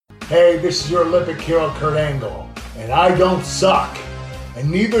Hey, this is your Olympic hero, Kurt Angle, and I don't suck,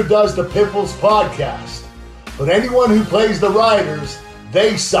 and neither does the Piffles podcast. But anyone who plays the Riders,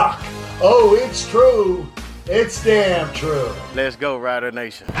 they suck. Oh, it's true. It's damn true. Let's go, Rider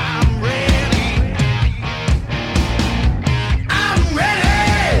Nation. I'm ready. I'm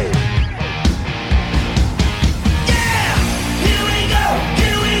ready. Yeah, here we go.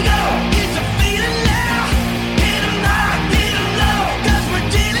 Here we go. It's a feeling now. Get 'em high, get 'em low, 'cause we're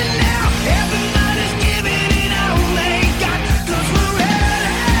dealing now. Everybody's giving it all they got, 'cause we're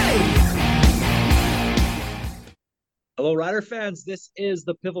ready. Hello, Rider fans. This is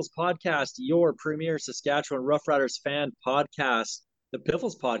the Piffles Podcast, your premier Saskatchewan Roughriders fan podcast, the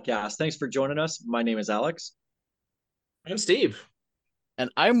Piffles Podcast. Thanks for joining us. My name is Alex. I'm Steve.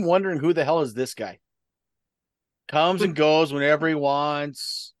 And I'm wondering who the hell is this guy? Comes and goes whenever he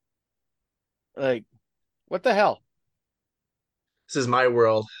wants. Like, what the hell? This is my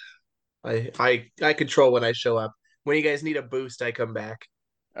world. I control when I show up. When you guys need a boost, I come back.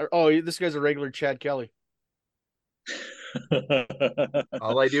 Oh, this guy's a regular Chad Kelly.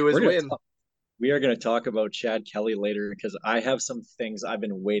 All I do is win. We are going to talk about Chad Kelly later because I have some things I've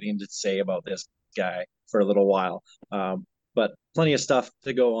been waiting to say about this guy for a little while. But plenty of stuff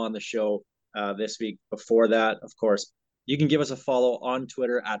to go on the show this week. Before that, of course, you can give us a follow on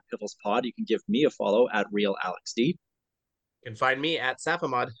Twitter at PifflesPod. You can give me a follow at RealAlexD. You can find me at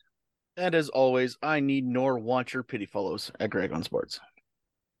Sapamod. And as always, I need nor want your pity follows at Greg on Sports.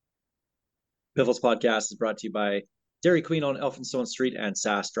 Piffles Podcast is brought to you by Dairy Queen on Elphinstone Street and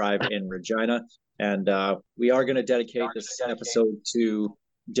Sass Drive in Regina. And we are going to dedicate this episode to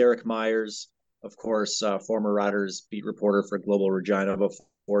Derek Myers, of course, former Riders beat reporter for Global Regina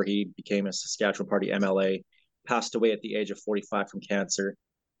before he became a Saskatchewan Party MLA, passed away at the age of 45 from cancer.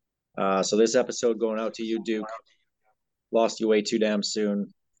 So this episode going out to you, Duke. Lost you way too damn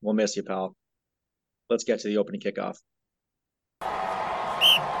soon. We'll miss you, pal. Let's get to the opening kickoff.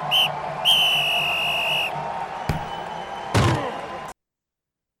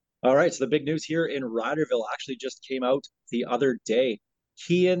 All right, so the big news here in Riderville actually just came out the other day.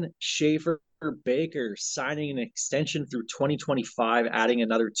 Kian Schaefer-Baker signing an extension through 2025, adding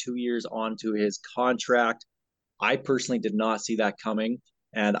another 2 years onto his contract. I personally did not see that coming,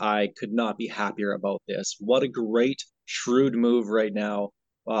 and I could not be happier about this. What a great, shrewd move right now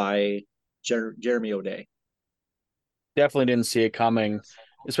by Jeremy O'Day. Definitely didn't see it coming,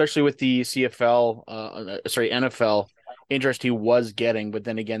 especially with the NFL interest he was getting, but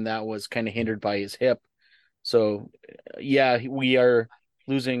then again, that was kind of hindered by his hip. So, yeah, we are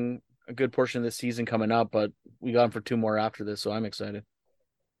losing a good portion of this season coming up, but we got him for 2 more after this, so I'm excited.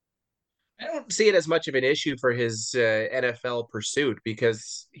 I don't see it as much of an issue for his NFL pursuit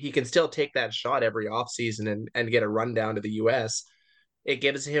because he can still take that shot every offseason and get a run down to the U.S. It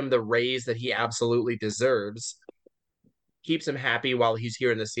gives him the raise that he absolutely deserves, keeps him happy while he's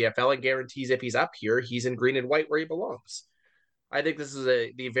here in the CFL, and guarantees if he's up here, he's in green and white where he belongs. I think this is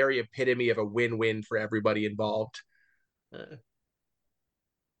the very epitome of a win-win for everybody involved.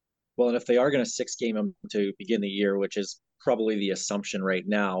 Well, and if they are going to 6-game him to begin the year, which is probably the assumption right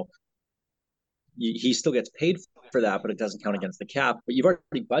now, he still gets paid for that, but it doesn't count against the cap. But you've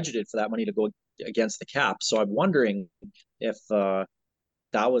already budgeted for that money to go against the cap. So I'm wondering if that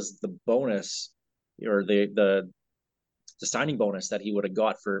was the bonus or the signing bonus that he would have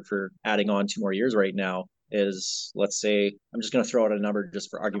got for adding on 2 more years right now is, let's say, I'm just going to throw out a number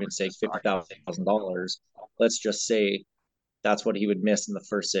just for argument's sake, $50,000. Let's just say that's what he would miss in the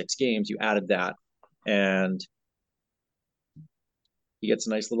first 6 games. You added that, and he gets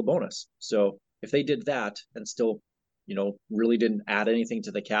a nice little bonus. So if they did that and still, really didn't add anything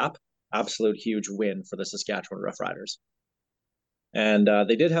to the cap, absolute huge win for the Saskatchewan Roughriders. And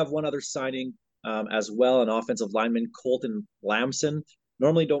they did have one other signing as well, an offensive lineman, Colton Lamson.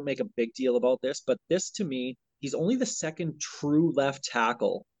 Normally don't make a big deal about this, but this to me, he's only the second true left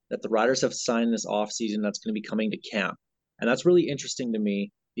tackle that the Riders have signed this offseason that's going to be coming to camp. And that's really interesting to me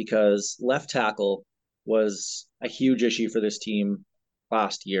because left tackle was a huge issue for this team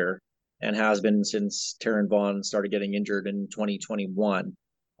last year and has been since Taron Vaughn started getting injured in 2021.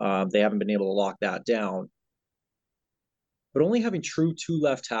 They haven't been able to lock that down. But only having true 2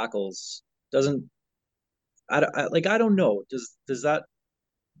 left tackles doesn't, I don't know. Does that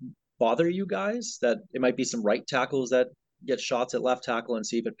bother you guys that it might be some right tackles that get shots at left tackle and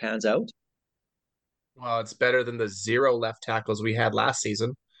see if it pans out? Well, it's better than the 0 left tackles we had last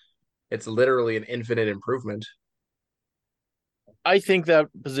season. It's literally an infinite improvement. I think that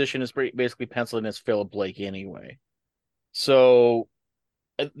position is basically penciled in as Philip Blake anyway. So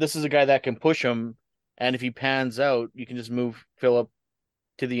this is a guy that can push him, and if he pans out, you can just move Philip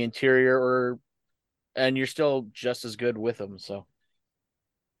to the interior, and you're still just as good with them. So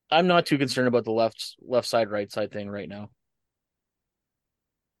I'm not too concerned about the left side, right side thing right now.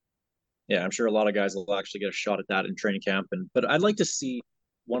 Yeah, I'm sure a lot of guys will actually get a shot at that in training camp. But I'd like to see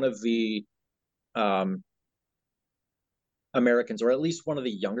one of the um, Americans, or at least one of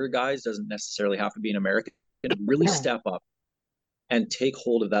the younger guys, doesn't necessarily have to be an American, really step up and take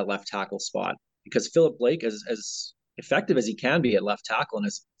hold of that left tackle spot. Because Philip Blake, as effective as he can be at left tackle and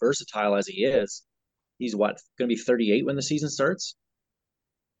as versatile as he is, he's what, going to be 38 when the season starts.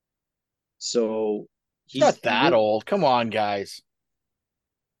 So He's not that old. Come on, guys.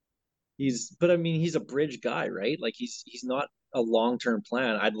 But I mean, he's a bridge guy, right? Like he's not a long-term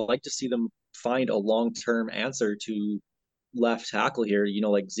plan. I'd like to see them find a long-term answer to left tackle here,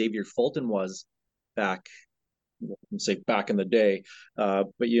 like Xavier Fulton was back, say back in the day. But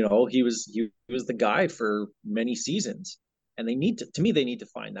he was the guy for many seasons. And they need to me, they need to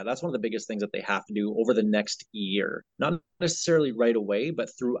find that. That's one of the biggest things that they have to do over the next year. Not necessarily right away, but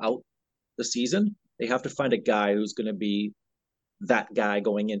throughout the season. They have to find a guy who's going to be that guy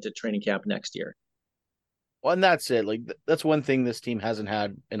going into training camp next year. Well, and that's it. Like that's one thing this team hasn't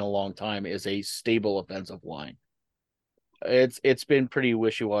had in a long time is a stable offensive line. It's been pretty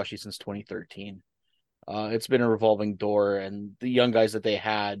wishy-washy since 2013. It's been a revolving door, and the young guys that they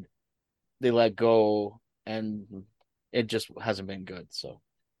had, they let go, and it just hasn't been good. So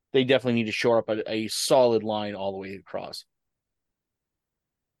they definitely need to shore up a solid line all the way across.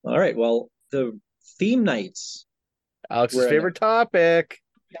 All right. Well, the theme nights. Alex's favorite topic.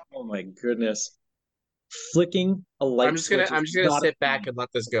 Oh my goodness. Flicking a light. I'm just gonna sit back and let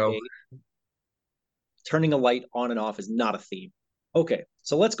this go. Turning a light on and off is not a theme. Okay,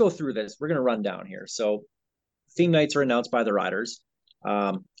 so let's go through this. We're gonna run down here. So theme nights are announced by the riders.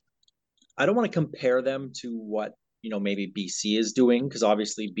 I don't want to compare them to what maybe BC is doing, because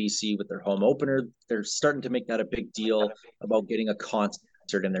obviously BC with their home opener, they're starting to make that a big deal about getting a concert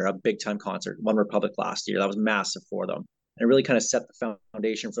in there, a big time concert. One Republic last year, that was massive for them, and it really kind of set the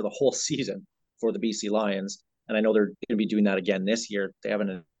foundation for the whole season for the BC Lions. And I know they're going to be doing that again this year. They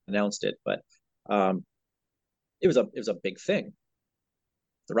haven't announced it, but it was a big thing.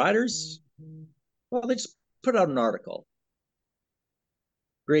 The Riders, well, they just put out an article.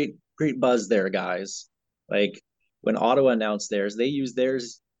 Great buzz there, guys. Like when Ottawa announced theirs, they used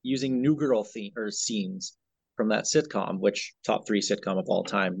theirs using New Girl theme or scenes from that sitcom, which top 3 sitcom of all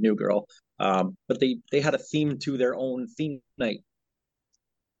time, New Girl. But they had a theme to their own theme night.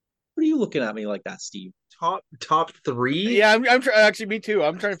 What are you looking at me like that, Steve? Top 3? Yeah, I'm actually, me too.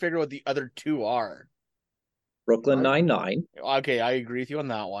 I'm trying to figure out what the other 2 are. Brooklyn Nine-Nine. Okay, I agree with you on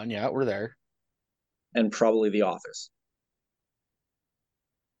that one. Yeah, we're there. And probably The Office.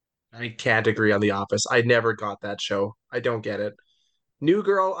 I can't agree on The Office. I never got that show. I don't get it. New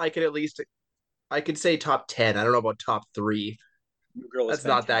Girl, I could say top 10. I don't know about top 3. New Girl is That's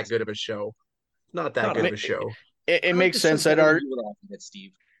not that good of a show. Not that good of a show. It makes sense that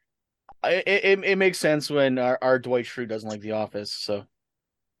Steve. It makes sense when our Dwight Schrute doesn't like The Office. So,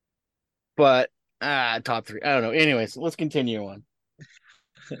 but top 3. I don't know. Anyways, let's continue on.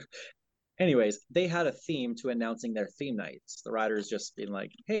 Anyways, they had a theme to announcing their theme nights. The Riders just being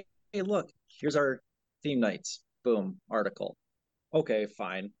like, hey, look, here's our theme nights. Boom, article. Okay,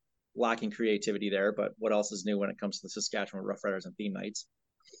 fine. Lacking creativity there, but what else is new when it comes to the Saskatchewan Roughriders and theme nights?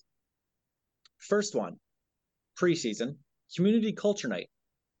 First one, preseason, community culture night.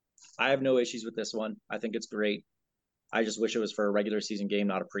 I have no issues with this one. I think it's great. I just wish it was for a regular season game,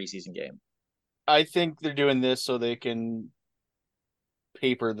 not a preseason game. I think they're doing this so they can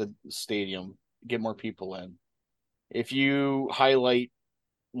paper the stadium, get more people in. If you highlight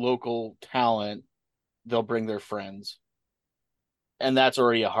local talent, they'll bring their friends. And that's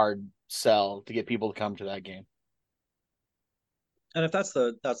already a hard sell to get people to come to that game. And if that's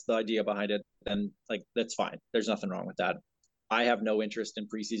the idea behind it, then that's fine. There's nothing wrong with that. I have no interest in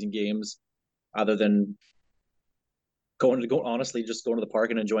preseason games other than honestly just going to the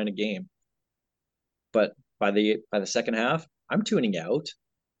park and enjoying a game. But by the second half, I'm tuning out.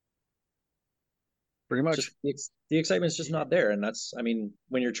 Pretty much. The excitement's just not there. And that's, I mean,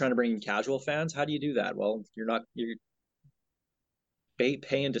 when you're trying to bring in casual fans, how do you do that? Well, you're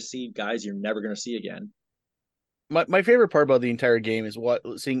paying to see guys you're never going to see again. My favorite part about the entire game is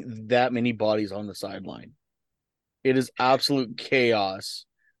seeing that many bodies on the sideline. It is absolute chaos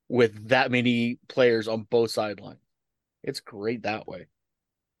with that many players on both sidelines. It's great that way.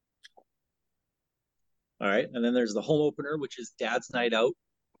 All right. And then there's the home opener, which is Dad's Night Out,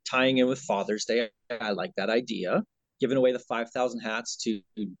 tying in with Father's Day. I like that idea. Giving away the 5,000 hats to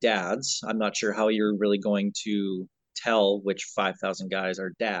dads. I'm not sure how you're really going to tell which 5,000 guys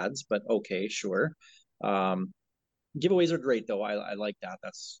are dads, but okay, sure. Giveaways are great though. I like that.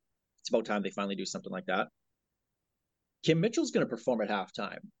 It's about time they finally do something like that. Kim Mitchell's going to perform at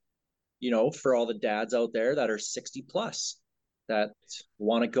halftime. For all the dads out there that are 60 plus that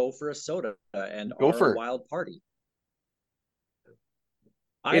want to go for a soda and Go are for a it. wild party.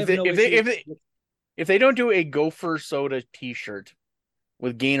 If they don't do a Gopher Soda T-shirt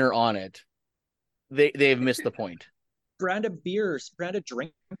with Gainer on it, they've missed the point. Brand a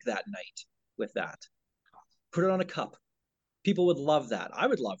drink that night with that. Put it on a cup. People would love that. I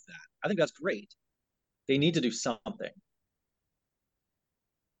would love that. I think that's great. They need to do something.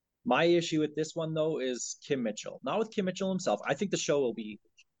 My issue with this one though is Kim Mitchell. Not with Kim Mitchell himself. I think the show will be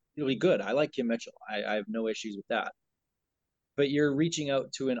good. I like Kim Mitchell. I have no issues with that. But you're reaching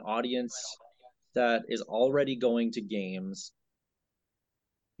out to an audience that is already going to games.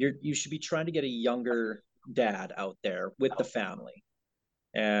 You should be trying to get a younger dad out there with the family.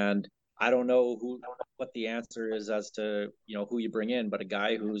 And I don't know what the answer is as to, who you bring in, but a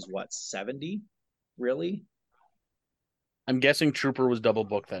guy who's 70? Really? I'm guessing Trooper was double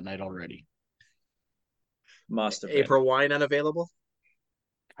booked that night already. Must have been. April Wine unavailable?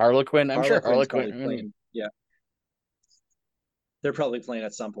 Harlequin, I'm sure Harlequin's Harlequin. Yeah. They're probably playing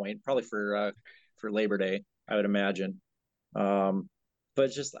at some point, probably for Labor Day, I would imagine.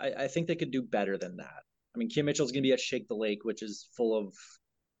 But just I think they could do better than that. I mean, Kim Mitchell's going to be at Shake the Lake, which is full of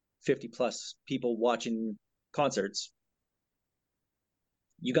 50 plus people watching concerts.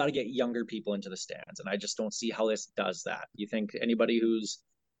 You got to get younger people into the stands, and I just don't see how this does that. You think anybody who's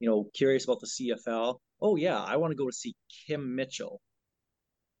curious about the CFL? Oh yeah, I want to go to see Kim Mitchell.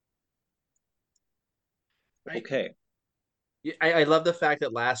 Okay. I love the fact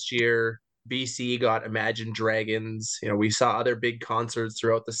that last year BC got Imagine Dragons. We saw other big concerts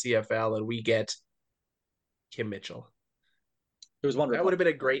throughout the CFL, and we get Kim Mitchell. There was one that would have been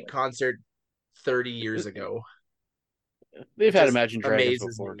a great concert 30 years ago. They've had Imagine Dragons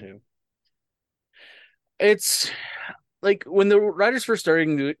before too. It's like when the Riders first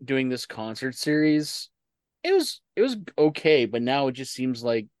started doing this concert series, it was okay, but now it just seems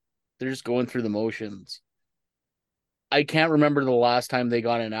like they're just going through the motions. I can't remember the last time they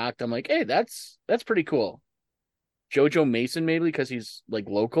got an act. I'm like, hey, that's pretty cool. Jojo Mason, maybe because he's like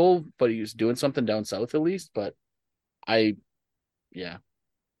local, but he's doing something down south at least. But yeah.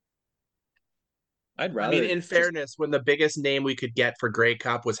 I'd rather. I mean, in fairness, when the biggest name we could get for Grey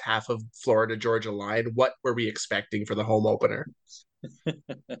Cup was half of Florida Georgia Line, what were we expecting for the home opener?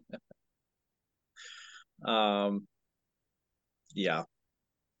 Yeah.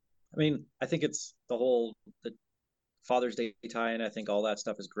 I mean, I think it's the Father's Day tie-in. I think all that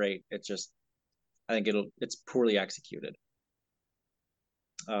stuff is great. It's just, I think it's poorly executed.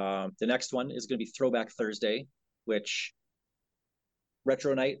 The next one is going to be Throwback Thursday, which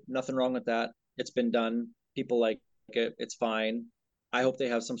retro night, nothing wrong with that. It's been done. People like it. It's fine. I hope they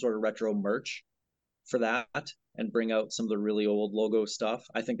have some sort of retro merch for that and bring out some of the really old logo stuff.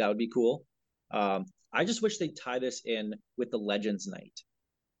 I think that would be cool. I just wish they'd tie this in with the Legends Night,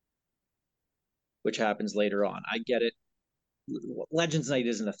 which happens later on. I get it. Legends Night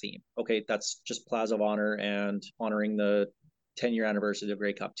isn't a theme. Okay, that's just Plaza of Honor and honoring the 10-year anniversary of the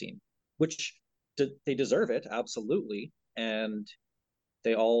Grey Cup team, which they deserve it, absolutely. And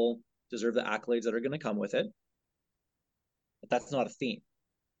they all deserve the accolades that are going to come with it. But that's not a theme.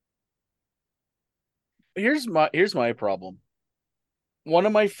 Here's my problem. One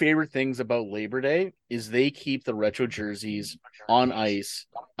of my favorite things about Labor Day is they keep the retro jerseys on ice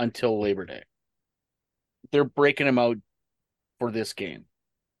until Labor Day. They're breaking them out for this game.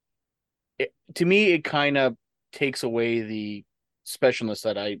 To me, it kind of takes away the specialness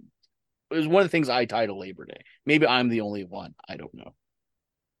that it was one of the things I tie to Labor Day. Maybe I'm the only one. I don't know.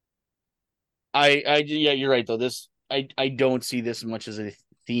 Yeah, you're right though. I don't see this as much as a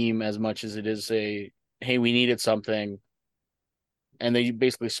theme as much as it is hey, we needed something. And they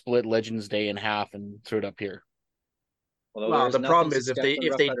basically split Legends Day in half and threw it up here. Well, the problem is if they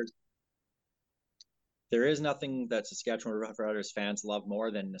there is nothing that Saskatchewan Roughriders fans love more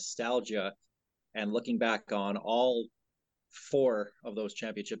than nostalgia and looking back on all 4 of those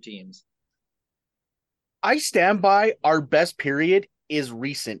championship teams. I stand by our best period is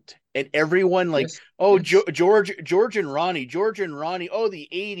recent. And everyone yes. George and Ronnie, oh, the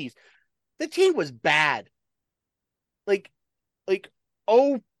 80s. The team was bad. Like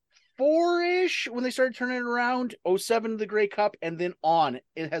 04-ish when they started turning it around, 07 the Grey Cup, and then on.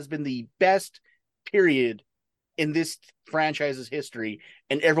 It has been the best period in this franchise's history,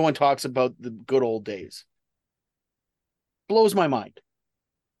 and everyone talks about the good old days. Blows my mind.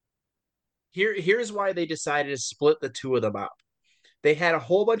 Here's why they decided to split the two of them up. They had a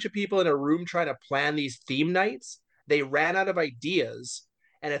whole bunch of people in a room trying to plan these theme nights. They ran out of ideas,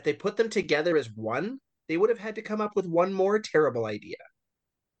 and if they put them together as one, they would have had to come up with one more terrible idea.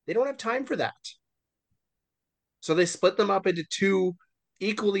 They don't have time for that. So they split them up into two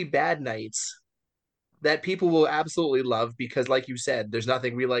equally bad nights that people will absolutely love because, like you said, there's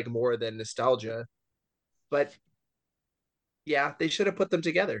nothing we like more than nostalgia. But yeah, they should have put them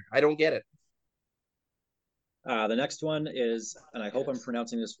together. I don't get it. The next one is, and I hope I'm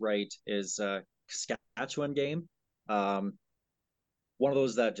pronouncing this right, is Saskatchewan game. One of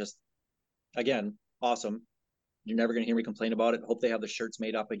those that just, again, awesome. You're never going to hear me complain about it. Hope they have the shirts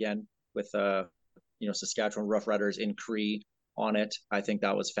made up again with, Saskatchewan Roughriders in Cree on it. I think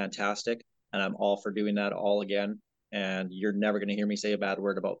that was fantastic, and I'm all for doing that all again. And you're never going to hear me say a bad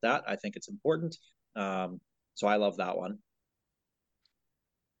word about that. I think it's important. So I love that one.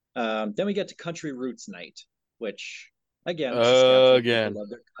 Then we get to Country Roots Night, which again, Again, love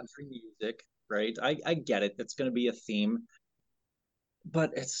their country music, right? I get it. It's going to be a theme,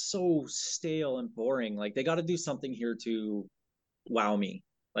 but it's so stale and boring. Like they got to do something here to wow me.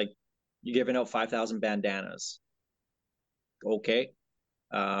 Like you giving out 5,000 bandanas. Okay.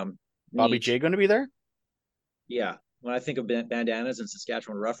 Bobby neat. J going to be there? Yeah. When I think of bandanas and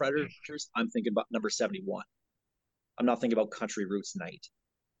Saskatchewan Roughriders, I'm thinking about number 71. I'm not thinking about Country Roots Night.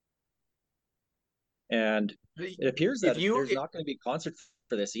 And it appears that there's not going to be a concert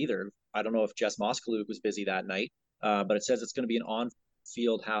for this either. I don't know if Jess Moskaluk was busy that night, but it says it's going to be an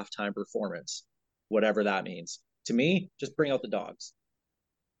on-field halftime performance, whatever that means. To me, just bring out the dogs.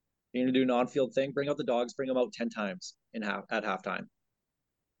 You're going to do an on-field thing, bring out the dogs, bring them out 10 times at halftime.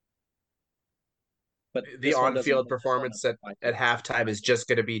 But the on-field performance at halftime is just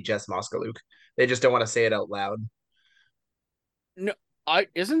going to be Jess Moskaluk. They just don't want to say it out loud. No, I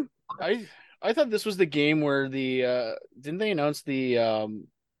thought this was the game where the didn't they announce the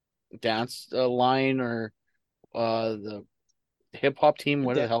dance line or the hip hop team?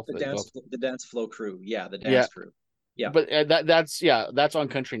 What the hell? The dance flow crew. Yeah, the dance crew. Yeah, but that's on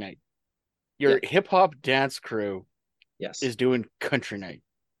Country Night. Your hip hop dance crew, is doing Country Night.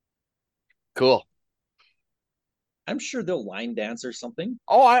 Cool. I'm sure they'll line dance or something.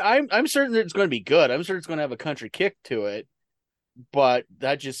 Oh, I'm certain that it's going to be good. I'm sure it's going to have a country kick to it, but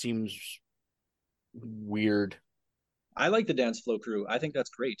that just seems weird. I like the dance flow crew. I think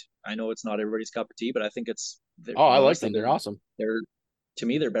that's great. I know it's not everybody's cup of tea, but I think it's. I like them. They're awesome. To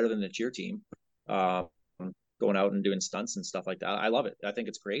me, they're better than the cheer team. Going out and doing stunts and stuff like that. I love it. I think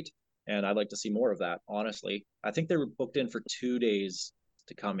it's great, and I'd like to see more of that. Honestly, I think they were booked in for 2 days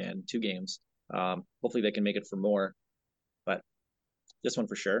to come in, 2 games. Hopefully, they can make it for more, but this one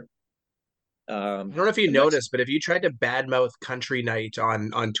for sure. I don't know if you noticed, but if you tried to badmouth Country Night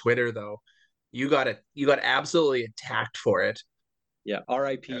on Twitter, though, you got absolutely attacked for it. Yeah,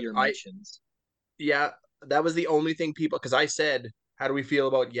 R.I.P. your mentions. Yeah, that was the only thing people, because I said, how do we feel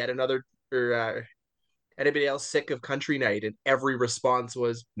about yet another, or anybody else sick of Country Night? And every response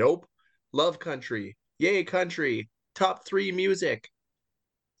was, nope, love country, yay country, top 3 music.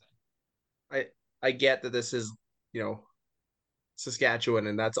 I get that this is, Saskatchewan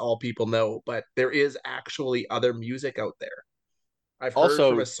and that's all people know, but there is actually other music out there. I've heard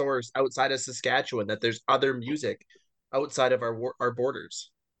from a source outside of Saskatchewan that there's other music outside of our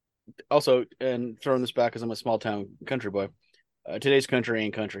borders. Also, and throwing this back because I'm a small town country boy, today's country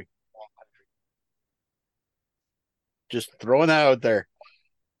ain't country. Just throwing that out there.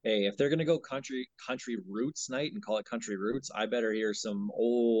 Hey, if they're gonna go country roots night and call it country roots, I better hear some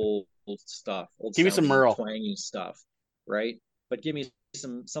old stuff. Give me some Merle, twangy stuff, right? But give me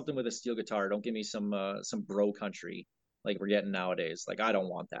something with a steel guitar. Don't give me some bro country like we're getting nowadays. Like I don't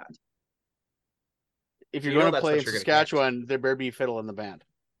want that. If you're going to play in Saskatchewan, there better be fiddle in the band.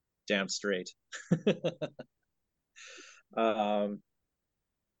 Damn straight. Family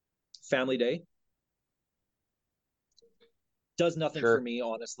Day does nothing for me,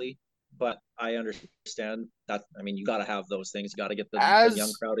 honestly, but I understand that. I mean, you got to have those things. You got to get the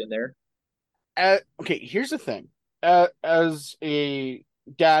young crowd in there. Okay, here's the thing. As a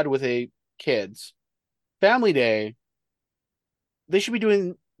dad with kids, Family Day, they should be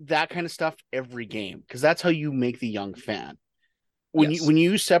doing that kind of stuff every game because that's how you make the young fan. When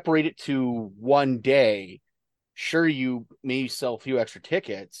you separate it to one day, sure, you may sell a few extra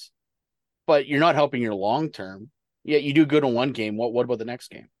tickets, but you're not helping your long term. Yeah, you do good on one game. What about the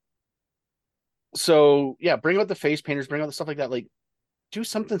next game? So yeah, bring out the face painters, bring out the stuff like that. Like, do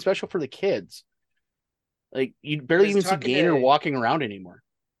something special for the kids. Like, you barely even see Gainer walking around anymore.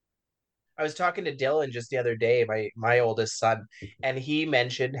 I was talking to Dylan just the other day, my oldest son, and he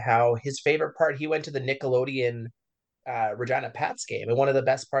mentioned how his favorite part. He went to the Nickelodeon Regina Pats game, and one of the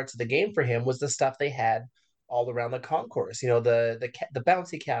best parts of the game for him was the stuff they had all around the concourse. You know, the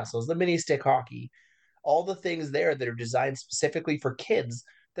bouncy castles, the mini stick hockey, all the things there that are designed specifically for kids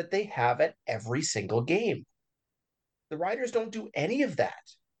that they have at every single game. The Riders don't do any of that.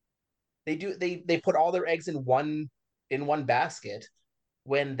 They put all their eggs in one basket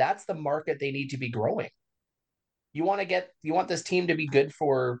when that's the market they need to be growing. You want this team to be good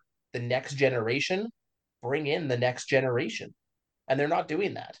for the next generation, bring in the next generation. And they're not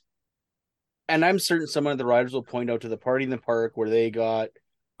doing that. And I'm certain someone of the Riders will point out to the party in the park where they got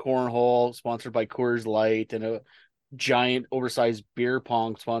cornhole sponsored by Coors Light and a giant oversized beer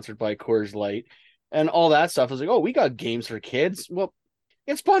pong sponsored by Coors Light and all that stuff. I was like, oh, we got games for kids. Well,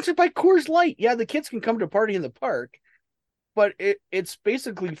 it's sponsored by Coors Light. Yeah, the kids can come to a party in the park, but it's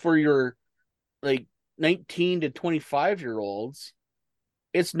basically for your like 19 to 25-year-olds.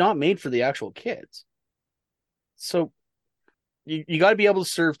 It's not made for the actual kids. So you got to be able to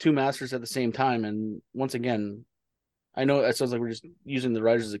serve two masters at the same time. And once again, I know it sounds like we're just using the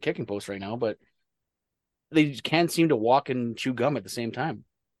Riders as a kicking post right now, but they can't seem to walk and chew gum at the same time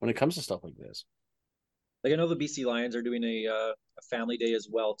when it comes to stuff like this. Like I know the BC Lions are doing a family day as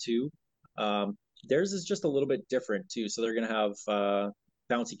well too. Theirs is just a little bit different too. So they're gonna have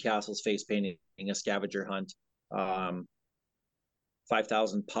bouncy castles, face painting, a scavenger hunt.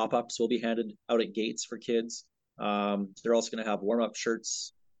 5,000 pop-ups will be handed out at gates for kids. They're also going to have warm-up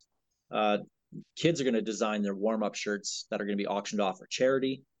shirts. Kids are going to design their warm-up shirts that are going to be auctioned off for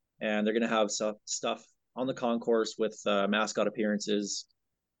charity, and they're going to have stuff on the concourse with mascot appearances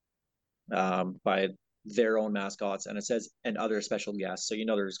by their own mascots, and it says and other special guests. So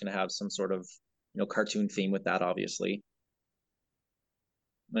they're just going to have some sort of cartoon theme with that, obviously.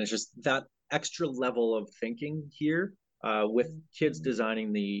 And it's just that extra level of thinking here with kids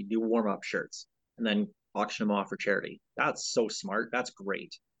designing the warm-up shirts and then auction them off for charity. That's so smart. That's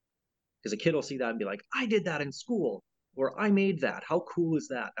great. Because a kid will see that and be like, I did that in school, or I made that. How cool is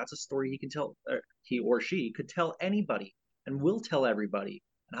that? That's a story he can tell, he or she could tell anybody and will tell everybody.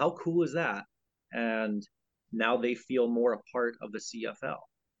 And how cool is that? And now they feel more a part of the CFL.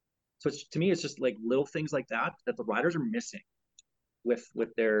 So to me, it's just like little things like that the Riders are missing with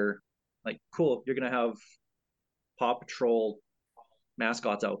their, like, cool, you're going to have Paw Patrol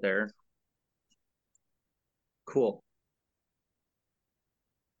mascots out there. Cool.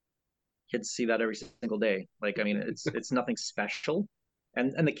 Kids see that every single day. Like, I mean, it's nothing special,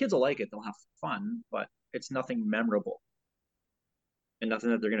 and the kids will like it. They'll have fun, but it's nothing memorable, and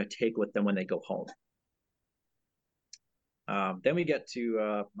nothing that they're going to take with them when they go home. Then we get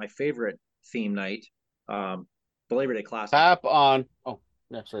to my favorite theme night, the Labor Day Classic. Tap on. Oh,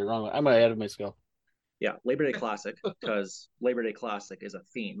 no, sorry, wrong one. I'm ahead of my skill. Yeah, Labor Day Classic, because Labor Day Classic is a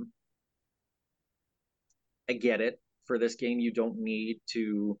theme. I get it. For this game, you don't need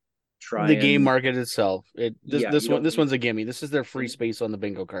to try the game market itself. This one's a gimme. This is their free Mm-hmm. space on the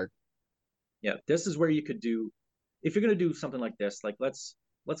bingo card. Yeah, this is where you could do, if you're going to do something like this, like let's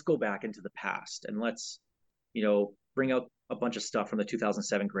go back into the past and let's bring out a bunch of stuff from the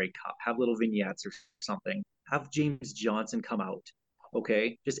 2007 Grey Cup, have little vignettes or something, have James Johnson come out.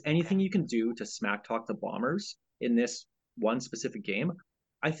 Okay, just anything you can do to smack talk the Bombers in this one specific game,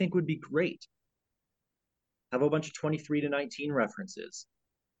 I think would be great. Have a bunch of 23 to 19 references.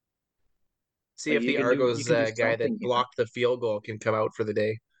 See if the Argos guy that blocked the field goal can come out for the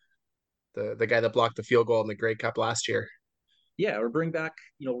day. The guy that blocked the field goal in the Grey Cup last year. Yeah, or bring back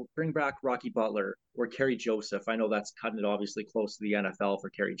Rocky Butler or Kerry Joseph. I know that's cutting it obviously close to the NFL for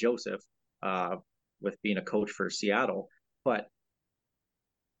Kerry Joseph, with being a coach for Seattle, but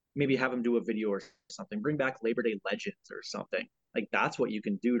maybe have him do a video or something. Bring back Labor Day Legends or something. Like, that's what you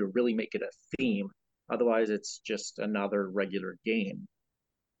can do to really make it a theme. Otherwise, it's just another regular game.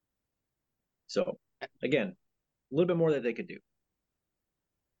 So, again, a little bit more that they could do.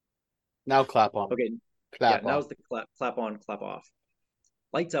 Now clap on. Okay. Clap yeah, now's the clap on, clap off.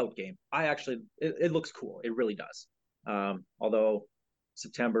 Lights out game. It looks cool. It really does. Although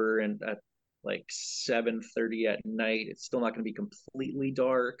September and at like 7:30 at night, it's still not going to be completely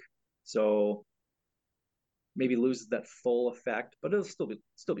dark. So maybe loses that full effect, but it'll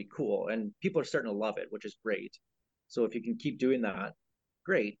still be cool. And people are starting to love it, which is great. So if you can keep doing that,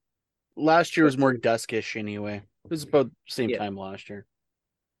 great. Last year was more duskish anyway. It was about the same time last year.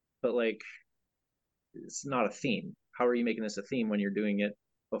 But like, it's not a theme. How are you making this a theme when you're doing it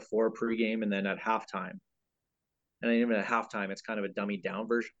before pregame and then at halftime? And then even at halftime, it's kind of a dummied down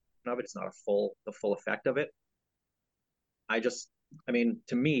version of it. It's not the full effect of it.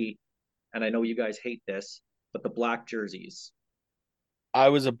 To me, and I know you guys hate this, but the black jerseys. I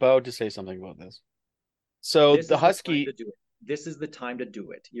was about to say something about this. So This the is the time Husky, to do it. This is the time to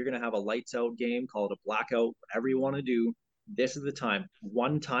do it. You're going to have a lights out game, call it a blackout, whatever you want to do. This is the time,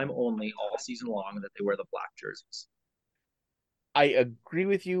 one time only, all season long, that they wear the black jerseys. I agree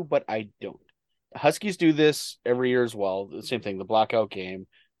with you, but I don't. Huskies do this every year as well. The same thing, the blackout game.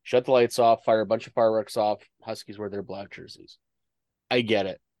 Shut the lights off, fire a bunch of fireworks off. Huskies wear their black jerseys. I get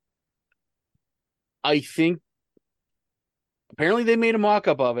it. I think apparently they made a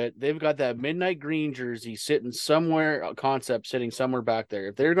mock-up of it. They've got that midnight green jersey sitting somewhere, a concept sitting somewhere back there.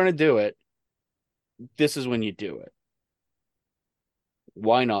 If they're going to do it, this is when you do it.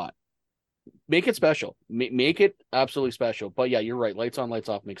 Why not? Make it special. Make it absolutely special. But yeah, you're right. Lights on, lights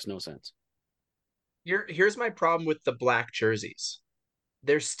off makes no sense. Here's my problem with the black jerseys.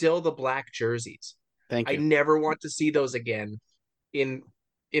 They're still the black jerseys. Thank I you. never want to see those again in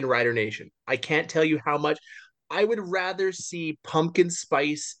Rider Nation. I can't tell you how much I would rather see pumpkin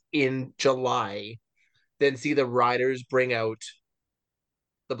spice in July than see the Riders bring out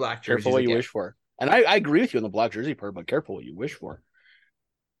the black jerseys Careful what you again. wish for. And I agree with you on the black jersey part, but careful what you wish for.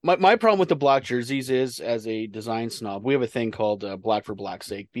 My problem with the black jerseys is, as a design snob, we have a thing called black for black's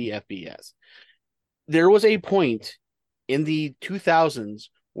sake, BFBS. There was a point in the 2000s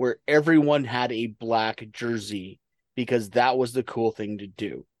where everyone had a black jersey because that was the cool thing to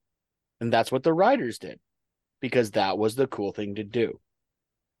do. And that's what the Riders did because that was the cool thing to do.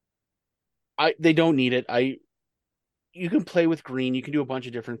 They don't need it. You can play with green, you can do a bunch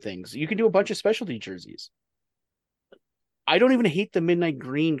of different things. You can do a bunch of specialty jerseys. I don't even hate the midnight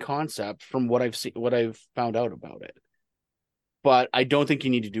green concept from what I've seen, what I've found out about it. But I don't think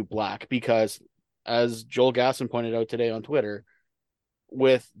you need to do black because, as Joel Gasson pointed out today on Twitter,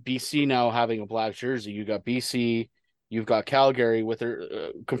 with BC now having a black jersey, you got BC, you've got Calgary with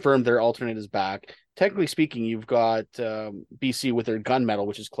their confirmed their alternate is back. Technically speaking, you've got BC with their gunmetal,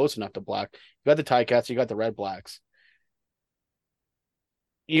 which is close enough to black. You got the Ticats, you got the Red Blacks.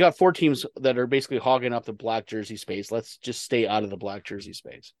 You got 4 teams that are basically hogging up the black jersey space. Let's just stay out of the black jersey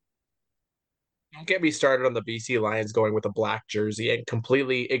space. Don't get me started on the BC Lions going with a black jersey and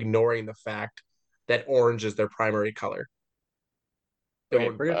completely ignoring the fact that orange is their primary color. Okay,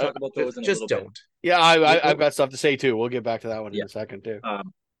 Don't we're going to talk about those in a just little bit. don't. Yeah, I've got stuff to say too. We'll get back to that one in a second too.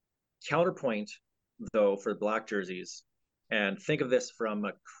 Counterpoint, though, for black jerseys, and think of this from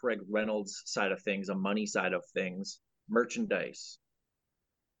a Craig Reynolds side of things, a money side of things, merchandise.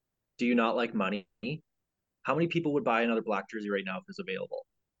 Do you not like money? How many people would buy another black jersey right now if it's available?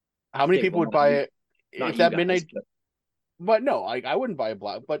 How many Okay, people well, would buy it not if you that guys, midnight? but But no, I wouldn't buy a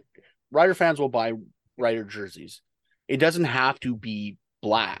black. But Rider fans will buy Rider jerseys. It doesn't have to be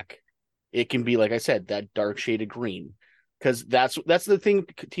black. It can be, like I said, that dark shade of green, because that's the thing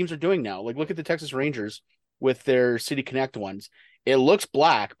teams are doing now. Like, look at the Texas Rangers with their City Connect ones. It looks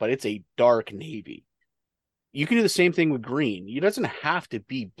black, but it's a dark navy. You can do the same thing with green. It doesn't have to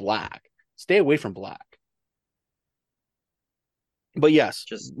be black. Stay away from black. But yes,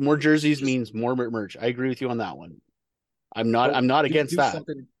 just more jerseys means more merch. I agree with you on that one. I'm not against that.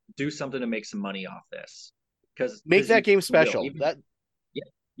 Do something to make some money off this, because Make that game special.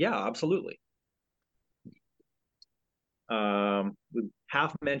 Yeah, absolutely. We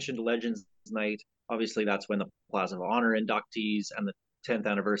half mentioned Legends Night. Obviously, that's when the Plaza of Honor inductees and the 10th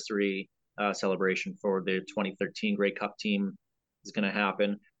anniversary celebration for the 2013 Grey Cup team is going to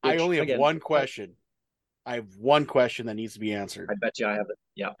happen. I only have one question. I have one question that needs to be answered. I bet you I have it.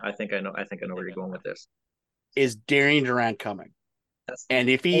 Yeah, I think I know where you're going with this. Is Darian Durant coming? And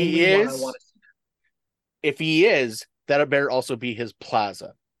if he is, that better also be his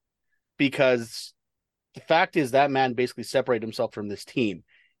Plaza, because the fact is that man basically separated himself from this team.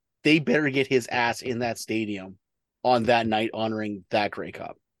 They better get his ass in that stadium on that night honoring that Grey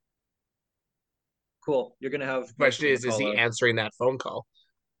Cup. Cool. You're going to have... The question is he answering that phone call?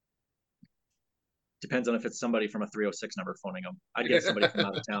 Depends on if it's somebody from a 306 number phoning him. I'd get somebody from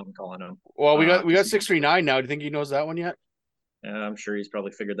out of town calling him. Well, we got 639 now. Do you think he knows that one yet? Yeah, I'm sure he's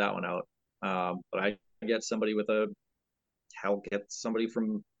probably figured that one out. But I get somebody get somebody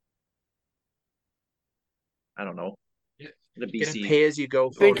from, I don't know, the BC. Pay as you go.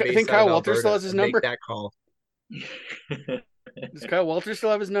 Think Kyle Walters still has his number? Make that call. Does Kyle Walters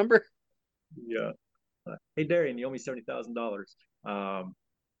still have his number? Yeah. Hey Darian, you owe me $70,000.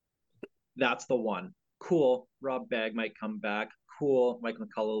 That's the one. Cool. Rob Bagg might come back. Cool. Mike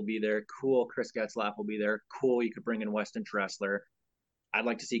McCullough will be there. Cool. Chris Getzlaff will be there. Cool. You could bring in Weston Tressler. I'd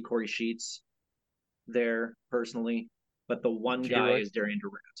like to see Corey Sheets there personally, but the one guy is Darian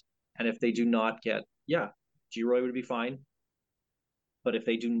Durant. And if they do not get, G-Roy would be fine. But if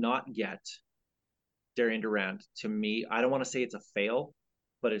they do not get Darian Durant, to me, I don't want to say it's a fail,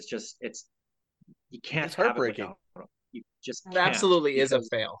 but it's you can't It's have it heartbreaking. without him. You just It can't. absolutely is a Because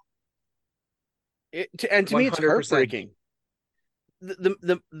fail. And to me, it's 100%. heartbreaking.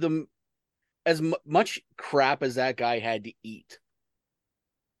 The as much crap as that guy had to eat,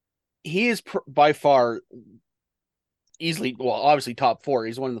 he is by far easily, well, obviously top four.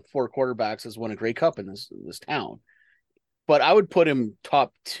 He's one of the four quarterbacks that's won a Grey Cup in this town. But I would put him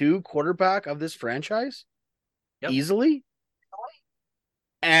top 2 quarterback of this franchise easily.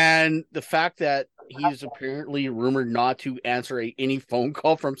 And the fact that he's apparently rumored not to answer any phone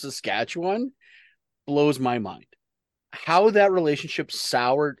call from Saskatchewan blows my mind. How that relationship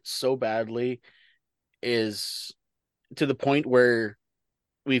soured so badly is to the point where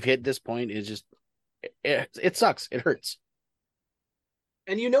we've hit this point is just it sucks. It hurts.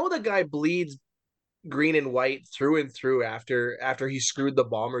 And the guy bleeds green and white through and through after he screwed the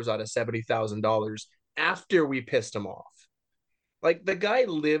Bombers out of $70,000 after we pissed him off. Like, the guy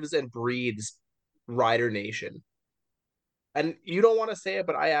lives and breathes Rider Nation. And you don't want to say it,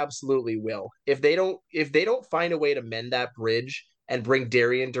 but I absolutely will. If they don't find a way to mend that bridge and bring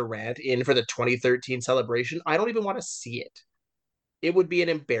Darian Durant in for the 2013 celebration, I don't even want to see it. It would be an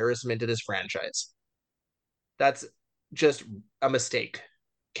embarrassment to this franchise. That's just a mistake.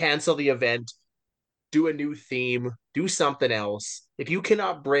 Cancel the event, do a new theme, do something else. If you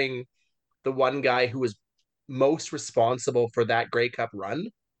cannot bring the one guy who was most responsible for that Grey Cup run,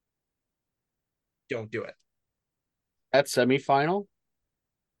 don't do it. That semifinal,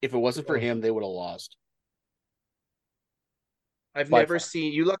 if it wasn't for him, they would have lost. I've By never far.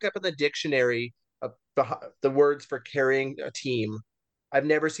 seen, you look up in the dictionary of the words for carrying a team. I've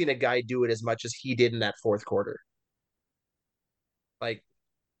never seen a guy do it as much as he did in that fourth quarter. Like,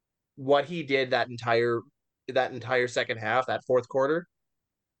 what he did that entire second half, that fourth quarter,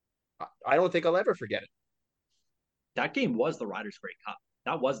 I don't think I'll ever forget it. that game was the Riders' Grey Cup.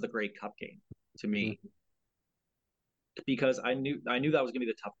 That was the Grey Cup game to me. Because I knew that was going to be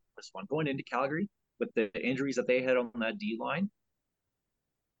the toughest one. Going into Calgary with the injuries that they had on that D line,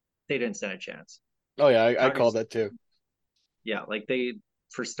 they didn't stand a chance. Oh yeah, I called that too. Yeah, like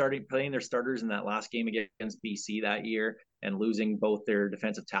for playing their starters in that last game against BC that year and losing both their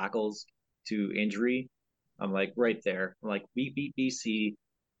defensive tackles to injury, I'm like right there. I'm like, we beat BC.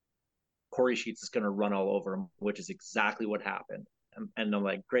 Corey Sheets is going to run all over them, which is exactly what happened. And I'm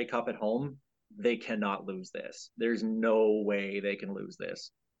like, Grey Cup at home, they cannot lose this. There's no way they can lose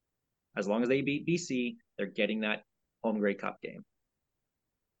this. As long as they beat BC, they're getting that home Grey Cup game.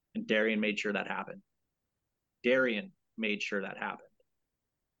 And Darian made sure that happened.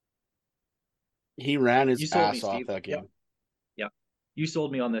 He ran his ass me, off Steve. that game. Yeah. You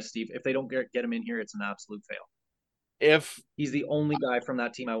sold me on this, Steve. If they don't get him in here, it's an absolute fail. If he's the only guy from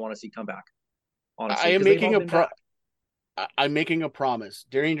that team I want to see come back, honestly, I am because I'm making a promise.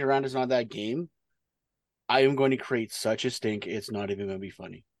 Darian Durant is not that game. I am going to create such a stink, it's not even going to be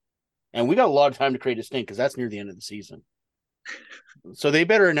funny. And we got a lot of time to create a stink because that's near the end of the season. So they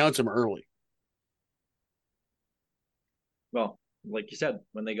better announce him early. Well, like you said,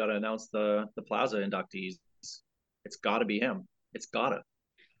 when they got to announce the Plaza inductees, it's got to be him. It's gotta.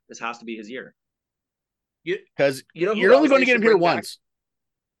 This has to be his year. Because You know who you're only else going to they get him should here bring back? once.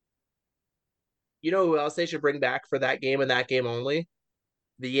 You know who else they should bring back for that game and that game only?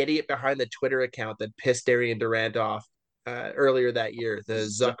 The idiot behind the Twitter account that pissed Darian Durant off earlier that year, the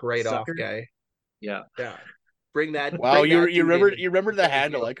Zuck right off Zucker? guy. Yeah. Yeah. Bring that. Wow, bring that you dude remember in. the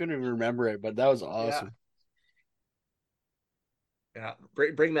handle. I couldn't even remember it, but that was awesome. Yeah.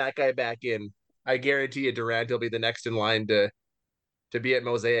 Bring that guy back in. I guarantee you Durant will be the next in line to be at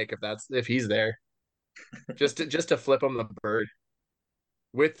Mosaic if he's there. just to flip him the bird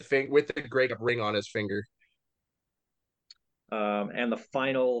with the Grey Cup ring on his finger. And the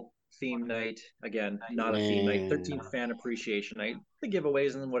final theme night, again, not a theme night, 13th fan appreciation night. The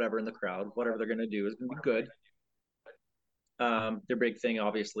giveaways and whatever in the crowd, whatever they're going to do is going to be good. Their big thing,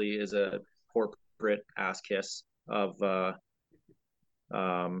 obviously, is a corporate ass kiss of a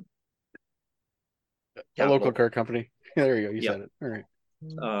local car company. There you go. You said it. All right.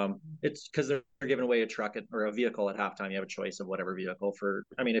 It's because they're giving away a truck or a vehicle at halftime. You have a choice of whatever vehicle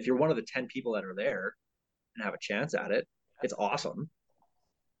if you're one of the 10 people that are there and have a chance at it, it's awesome.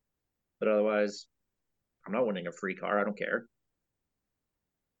 But otherwise, I'm not winning a free car. I don't care.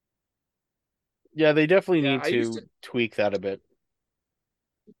 Yeah, they definitely need to tweak that a bit.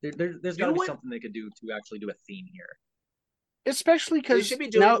 There's got to be something they could do to actually do a theme here. Especially because they should be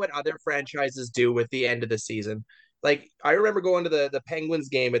doing what other franchises do with the end of the season. Like, I remember going to the Penguins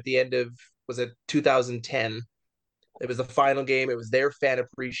game at the end of, was it 2010? It was the final game. It was their fan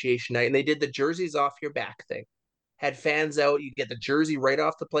appreciation night, and they did the jerseys off your back thing. Had fans out. You get the jersey right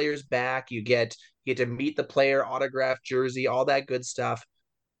off the player's back. You get to meet the player, autographed jersey, all that good stuff.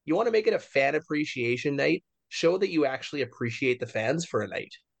 You want to make it a fan appreciation night? Show that you actually appreciate the fans for a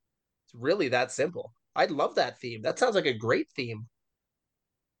night. It's really that simple. I'd love that theme. That sounds like a great theme.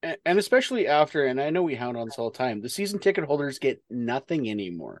 And especially after, and I know we hound on this all the time, the season ticket holders get nothing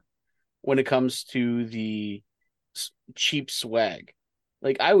anymore when it comes to the cheap swag.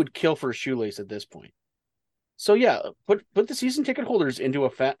 Like, I would kill for a shoelace at this point. So yeah, put the season ticket holders into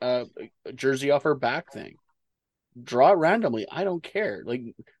a jersey off our back thing. Draw it randomly. I don't care. Like,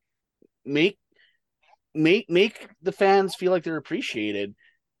 make the fans feel like they're appreciated,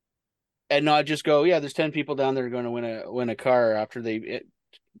 and not just go, yeah, there's 10 people down there going to win a car after they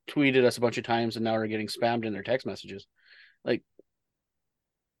tweeted us a bunch of times and now are getting spammed in their text messages. Like,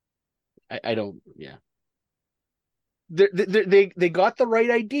 I don't, yeah. They got the right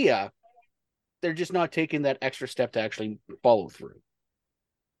idea. They're just not taking that extra step to actually follow through.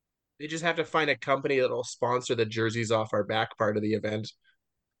 They just have to find a company that'll sponsor the jerseys off our back part of the event,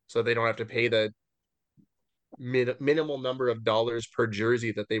 so they don't have to pay the minimal number of dollars per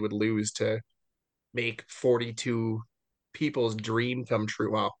jersey that they would lose to make 42 people's dream come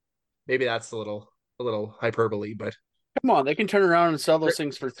true. Well, maybe that's a little hyperbole, but Come on, they can turn around and sell those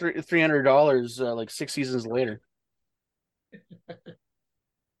things for $300 like 6 seasons later.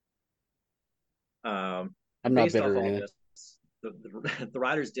 I'm not Based off bitter all in it. this, the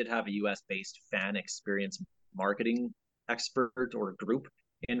Riders did have a US based fan experience marketing expert or group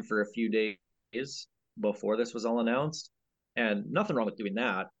in for a few days before this was all announced. And nothing wrong with doing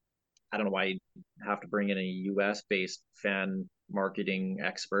that. I don't know why you have to bring in a US based fan marketing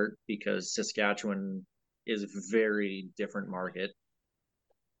expert, because Saskatchewan is a very different market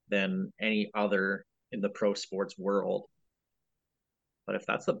than any other in the pro sports world. But if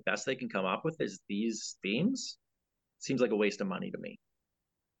that's the best they can come up with is these themes, seems like a waste of money to me.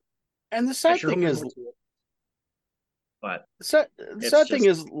 And the I sad sure thing hope is, there's more to it, but the it's sad thing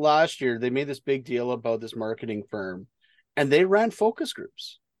just is, last year they made this big deal about this marketing firm, and they ran focus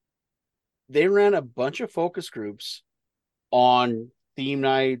groups. They ran a bunch of focus groups on theme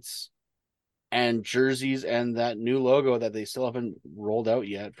nights and jerseys and that new logo that they still haven't rolled out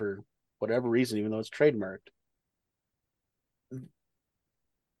yet for whatever reason, even though it's trademarked.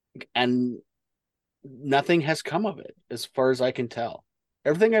 And nothing has come of it, as far as I can tell.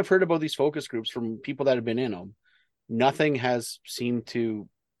 Everything I've heard about these focus groups from people that have been in them, nothing has seemed to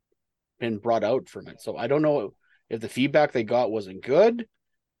been brought out from it. So I don't know if the feedback they got wasn't good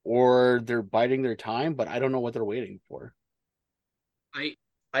or they're biding their time, but I don't know what they're waiting for. I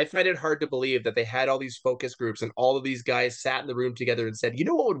I find it hard to believe that they had all these focus groups and all of these guys sat in the room together and said, you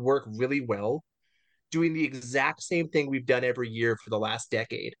know what would work really well? Doing the exact same thing we've done every year for the last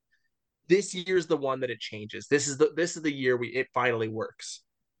decade. This year's the one that it changes. This is the year it finally works.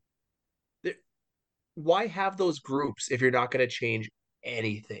 Why have those groups if you're not going to change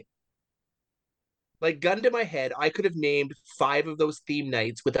anything? Like, gun to my head, I could have named 5 of those theme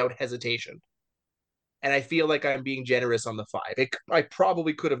nights without hesitation. And I feel like I'm being generous on the 5. I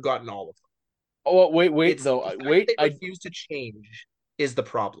probably could have gotten all of them. Oh, wait, It's though. the fact that Wait, they refuse to change is the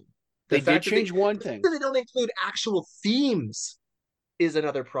problem. The they did fact that change one the fact thing. that they don't include actual themes is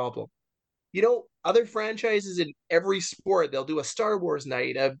another problem. You know, other franchises in every sport, they'll do a Star Wars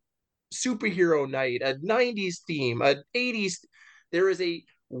night, a superhero night, a 90s theme, a 80s. There is a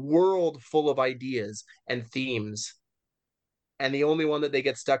world full of ideas and themes. And the only one that they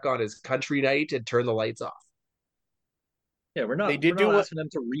get stuck on is country night and turn the lights off. yeah, we're They not we're did do not what asking them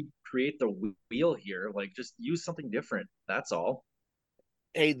to recreate the wheel here. Like, just use something different. That's all.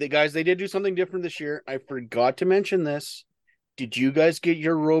 Hey, the guys, they did do something different this year. I forgot to mention this. Did you guys get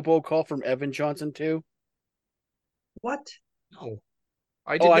your robocall from Evan Johnson too? What? No,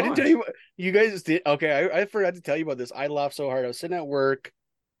 I Oh, did I not. didn't tell you. You guys did. Okay, I forgot to tell you about this. I laughed so hard. I was sitting at work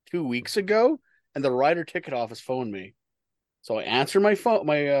 2 weeks ago, and the Ryder ticket office phoned me. So I answered my phone,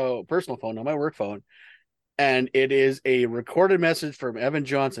 my personal phone, not my work phone, and it is a recorded message from Evan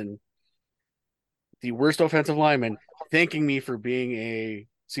Johnson, the worst offensive lineman, thanking me for being a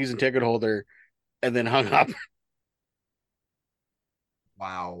season ticket holder, and then hung up.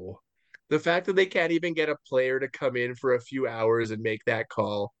 Wow. The fact that they can't even get a player to come in for a few hours and make that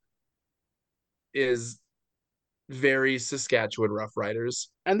call is very Saskatchewan Roughriders.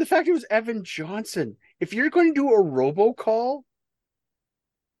 And the fact it was Evan Johnson. If you're going to do a robocall,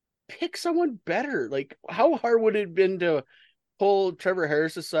 pick someone better. Like, how hard would it have been to pull Trevor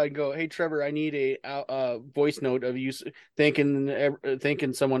Harris aside and go, "Hey, Trevor, I need a voice note of you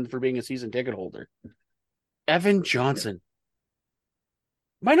thanking someone for being a season ticket holder," Evan Johnson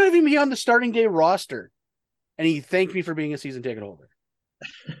might not even be on the starting day roster, and he thanked me for being a season ticket holder.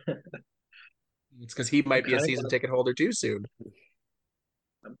 It's because he might be a Kinda season glad- ticket holder too soon.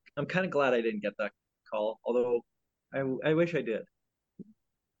 I'm kind of glad I didn't get that call, although I wish I did.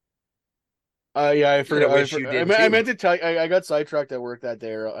 Yeah, Kinda wish you did I too. meant to tell you, I got sidetracked at work that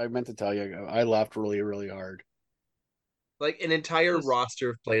day. I meant to tell you, I laughed really, really hard. Like an entire Yes.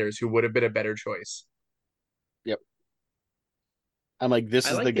 roster of players who would have been a better choice. Yep. I'm like, this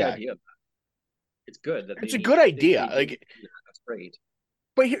I is like the the guy. idea of that. It's good that It's they a good idea. they Like, do that. That's great.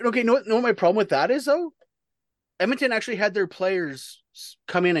 but here, okay, know what my problem with that is though? Edmonton actually had their players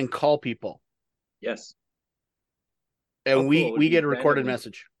come in and call people, Yes. and How cool it would we be get a recorded randomly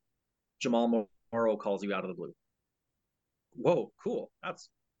message. Jamal Morrow calls you out of the blue. Whoa, cool. That's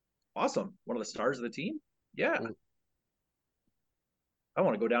awesome. One of the stars of the team? Yeah. Mm. I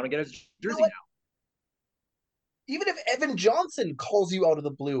want to go down and get his You know jersey what? now. Even if Evan Johnson calls you out of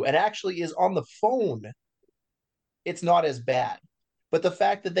the blue and actually is on the phone, it's not as bad. But the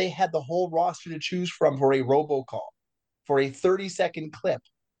fact that they had the whole roster to choose from for a robocall, for a 30-second clip,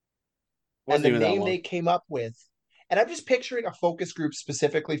 and Wasn't the even that name long. they came up with, and I'm just picturing a focus group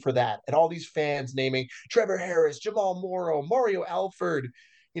specifically for that, and all these fans naming Trevor Harris, Jamal Morrow, Mario Alford,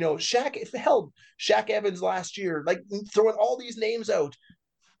 Shaq Evans last year, like throwing all these names out.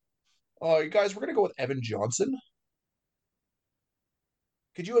 Oh, you guys, we're gonna go with Evan Johnson.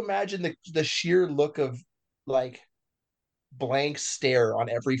 Could you imagine the sheer look of like blank stare on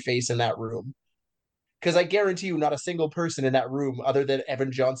every face in that room? Because I guarantee you, not a single person in that room, other than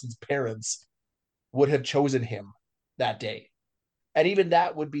Evan Johnson's parents, would have chosen him that day, and even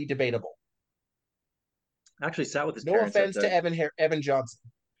that would be debatable. I actually sat with his No parents at offense to Evan Johnson.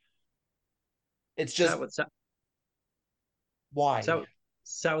 It's just sat with sat, why?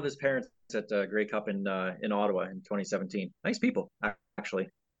 sat with his parents at Grey Cup in Ottawa in 2017. Nice people, actually.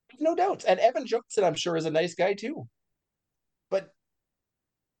 No doubts. And Evan Johnson, I'm sure, is a nice guy too. But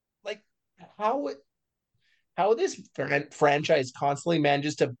like, how this franchise constantly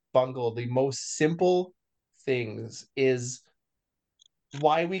manages to bungle the most simple things is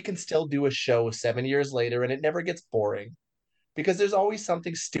why we can still do a show 7 years later and it never gets boring because there's always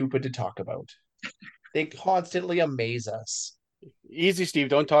something stupid to talk about. They constantly amaze us. Easy, Steve.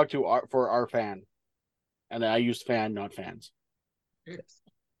 Don't talk for our fan, and I used fan, not fans.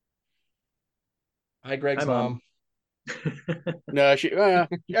 Hi, Greg's Hi, Mom. No, she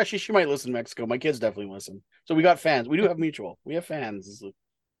might listen to Mexico. My kids definitely listen. So we got fans. We do have mutual. We have fans.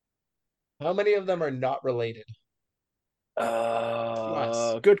 How many of them are not related?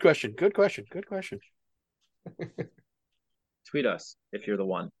 Good question. Good question. Good question. Tweet us if you're the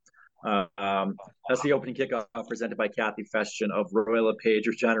one. That's the opening kickoff presented by Kathy Festian of Royal LePage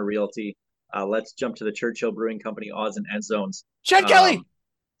Regina Realty. Let's jump to the Churchill Brewing Company odds and end zones. Chad Kelly.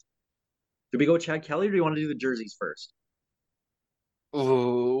 Do we go Chad Kelly or do you want to do the jerseys first?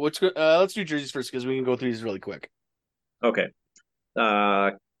 Ooh, let's do jerseys first because we can go through these really quick. Okay.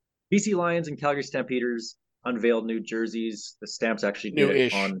 BC Lions and Calgary Stampeders unveiled new jerseys. The Stamps actually did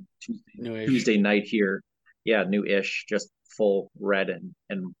it on Tuesday night here. Yeah, new-ish, just full red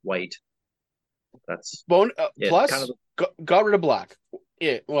and white. That's plus kind of got rid of black.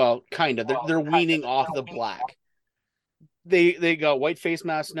 Kind of. They're weaning off the black. They got white face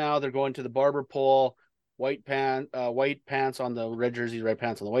masks now. They're going to the barber pole. White pants on the red jerseys, red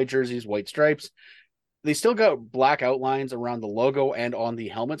pants on the white jerseys, white stripes. They still got black outlines around the logo and on the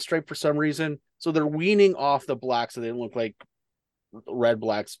helmet stripe for some reason. So they're weaning off the black so they don't look like red,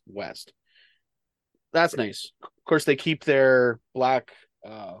 blacks, west. That's nice. Of course, they keep their black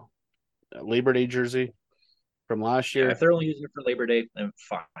Labor Day jersey from last year. Yeah, if they're only using it for Labor Day, then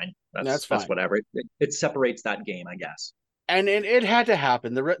fine. That's fine. That's whatever. It separates that game, I guess. And it had to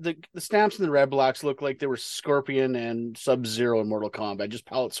happen. The Stamps and the Red Blacks look like they were Scorpion and Sub-Zero in Mortal Kombat. Just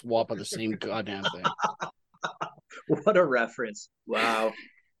palette swap on the same goddamn thing. What a reference! Wow.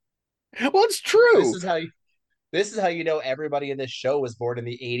 Well, it's true. This is how you know everybody in this show was born in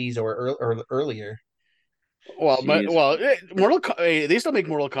the 80s or earlier. Well, they still make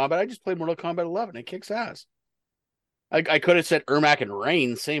Mortal Kombat. I just played Mortal Kombat 11. It kicks ass. I could have said Ermac and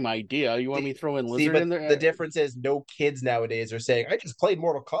Rain, same idea. You want me to throw in Lizard in there? The difference is no kids nowadays are saying, I just played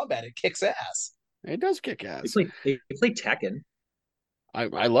Mortal Kombat. It kicks ass. It does kick ass. They play Tekken.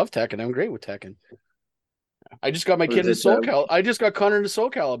 I love Tekken. I'm great with Tekken. I just got my kid into Soul Calibur. I just got Connor into Soul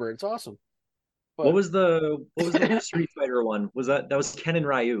Calibur. It's awesome. But what was the Street Fighter one? That was Ken and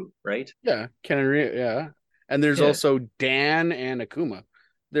Ryu, right? Yeah, Ken and Ryu, yeah. And there's also Dan and Akuma.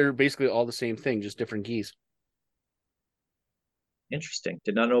 They're basically all the same thing, just different geese. Interesting.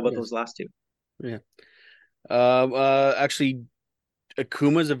 Did not know about those last two. Yeah. Actually,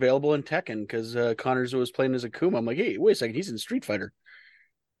 Akuma's available in Tekken because Connors was playing as Akuma. I'm like, hey, wait a second, he's in Street Fighter.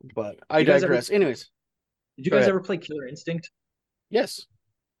 But I You guys ever digress. Anyways, did you go guys ahead. ever play Killer Instinct? Yes.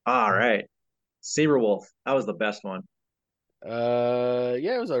 All right. Saberwolf. That was the best one.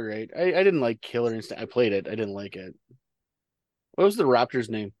 Yeah, it was all right. I didn't like Killer Instinct. I played it. I didn't like it. What was the Raptor's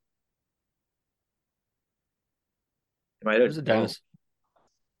name? Am I It was a oh dinosaur.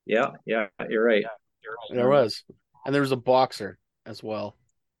 yeah, yeah, you're right. There was, and there was a boxer as well.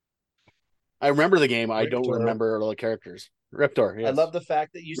 I remember the game. I don't Riptor. remember all the characters. Riptor, I yes. love the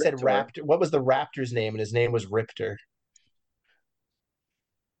fact that you said Riptor. Raptor. What was the Raptor's name? And his name was Riptor.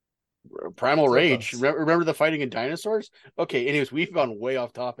 Primal So Rage. close. Remember the fighting in dinosaurs? Okay, anyways, we've gone way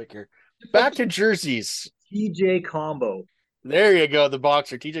off topic here. Back to jerseys. TJ Combo. There you go, the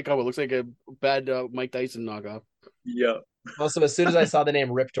boxer. TJ Combo looks like a bad Mike Tyson knockoff. Yeah. Also, as soon as I saw the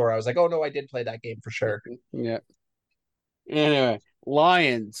name Riptor, I was like, oh no, I did play that game for sure. Yeah. Anyway,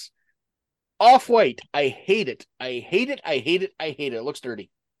 Lions. Off-white. I hate it. I hate it. I hate it. I hate it. It looks dirty.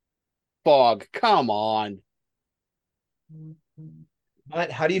 Fog. Come on.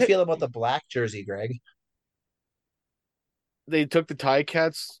 But how do you feel about the black jersey, Greg? They took the Tie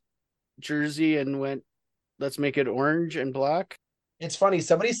Cats jersey and went, let's make it orange and black. It's funny.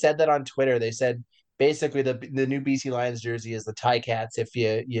 Somebody said that on Twitter. They said basically the new BC Lions jersey is the Tie Cats if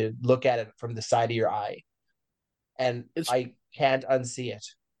you look at it from the side of your eye. And It's I can't unsee it.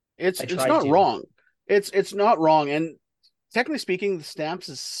 I it's tried not to. wrong. It's not wrong. And technically speaking, the stamps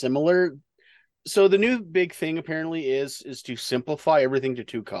is similar. So the new big thing apparently is to simplify everything to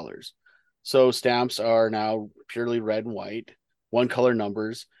two colors. So stamps are now purely red and white, one color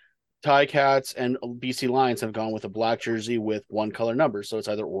numbers. Tie Cats and BC Lions have gone with a black jersey with one color number. So it's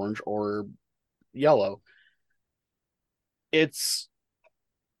either orange or yellow. It's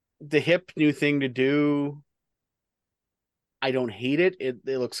the hip new thing to do. I don't hate it. It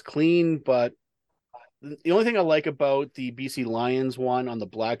looks clean, but the only thing I like about the BC Lions one on the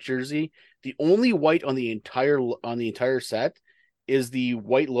black jersey, the only white on the entire set is the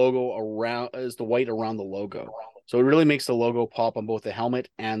white logo around the logo. So it really makes the logo pop on both the helmet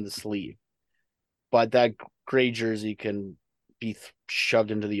and the sleeve. But that gray jersey can be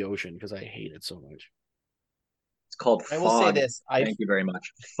shoved into the ocean because I hate it so much. It's called I will say Fog. this. Thank you very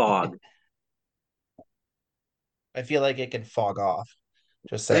much. Fog. I feel like it can fog off.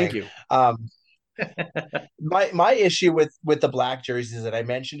 Just Thank saying. you. My issue with the black jerseys that I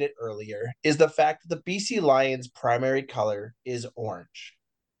mentioned it earlier is the fact that the BC Lions primary color is orange.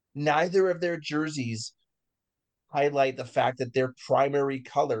 Neither of their jerseys highlight the fact that their primary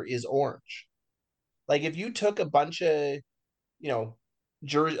color is orange. Like if you took a bunch of, you know,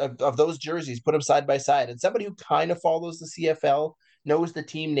 of those jerseys, put them side by side, and somebody who kind of follows the CFL knows the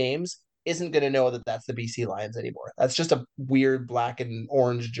team names isn't going to know that that's the BC Lions anymore. That's just a weird black and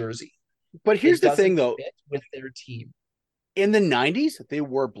orange jersey. But here's It the thing doesn't though. fit with their team. In the 90s, they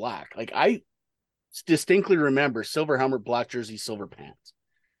wore black. Like I distinctly remember silver helmet, black jersey, silver pants.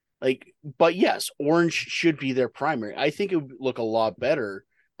 Like, but yes, orange should be their primary. I think it would look a lot better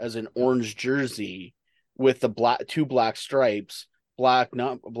as an orange jersey with the two black stripes, black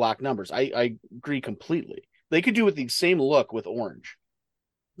numbers. I agree completely. They could do with the same look with orange.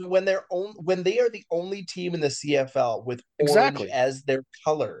 When they are the only team in the CFL with orange Exactly. as their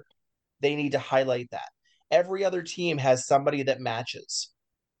color, they need to highlight that. Every other team has somebody that matches.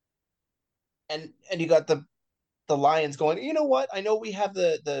 And you got the Lions going, you know what? I know we have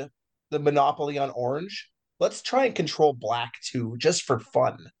the monopoly on orange. Let's try and control black too, just for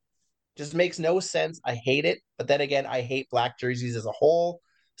fun. Just makes no sense. I hate it. But then again, I hate black jerseys as a whole.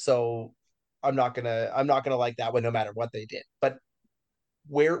 So I'm not gonna like that one no matter what they did. But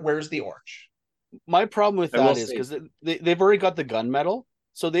where's the orange? My problem with I will that is say, because they've already got the gunmetal,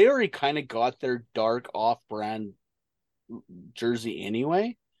 so they already kind of got their dark off-brand jersey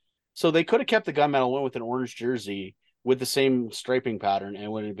anyway. So they could have kept the gunmetal, went with an orange jersey with the same striping pattern, and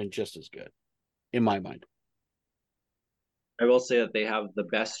it would have been just as good, in my mind. I will say that they have the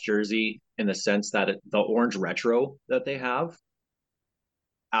best jersey in the sense that the orange retro that they have,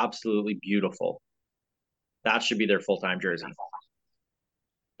 absolutely beautiful. That should be their full-time jersey.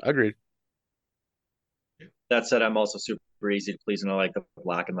 Agreed. That said, I'm also super easy to please, and I like the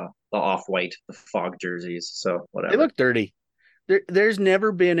black and the off-white, the fog jerseys. So They whatever. look dirty. There's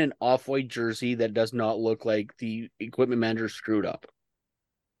never been an off-white jersey that does not look like the equipment manager screwed up.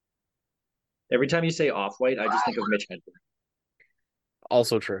 Every time you say off-white, I just think of Mitch Hedberg.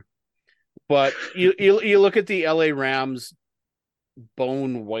 Also true. But you look at the LA Rams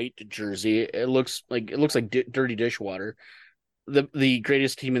bone white jersey. It looks like dirty dishwater. the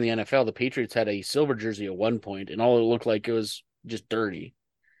greatest team in the NFL, the Patriots, had a silver jersey at one point, and all it looked like it was just dirty.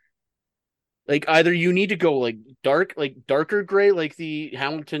 Like either you need to go like darker gray, like the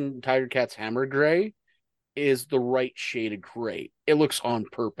Hamilton Tiger Cats hammer gray is the right shade of gray. It looks on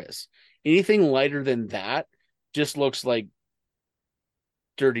purpose. Anything lighter than that just looks like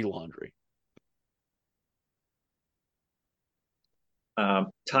dirty laundry.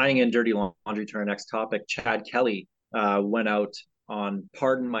 Tying in dirty laundry to our next topic, Chad Kelly went out on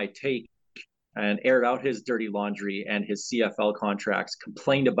Pardon My Take and aired out his dirty laundry and his CFL contracts,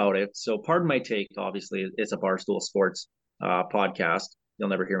 complained about it. So Pardon My Take, obviously, it's a Barstool Sports podcast. You'll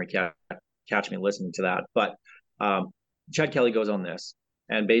never hear me catch me listening to that. But Chad Kelly goes on this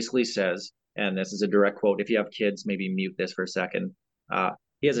and basically says, and this is a direct quote, if you have kids, maybe mute this for a second.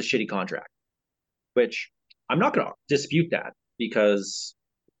 He has a shitty contract, which I'm not going to dispute that, because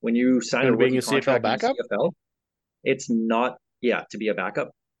when you sign a rookie contract in the CFL, it's not, to be a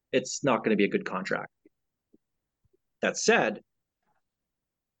backup, it's not going to be a good contract. That said,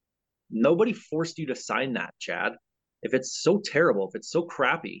 nobody forced you to sign that, Chad. If it's so terrible, if it's so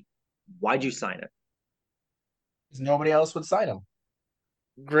crappy, why'd you sign it? Because nobody else would sign him.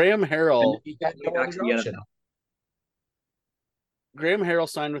 Graham Harrell. Graham Harrell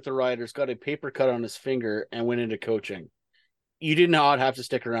signed with the Riders, got a paper cut on his finger, and went into coaching. You did not have to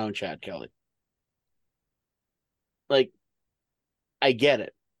stick around, Chad Kelly. Like, I get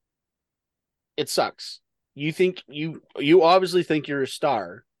it. It sucks. You think you obviously think you're a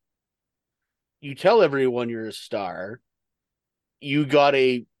star. You tell everyone you're a star. You got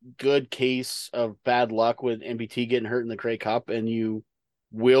a good case of bad luck with MBT getting hurt in the Grey Cup, and you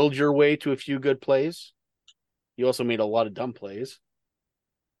willed your way to a few good plays. You also made a lot of dumb plays.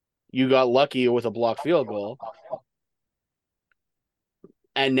 You got lucky with a blocked field goal.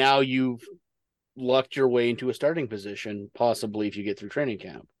 And now you've lucked your way into a starting position, possibly if you get through training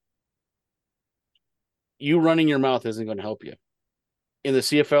camp. You running your mouth isn't going to help you in the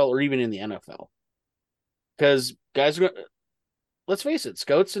CFL or even in the NFL. Because guys are going to, let's face it,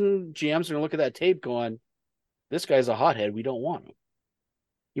 scouts and GMs are going to look at that tape going, this guy's a hothead. We don't want him.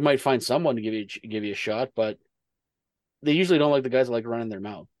 You might find someone to give you a shot, but they usually don't like the guys that like running their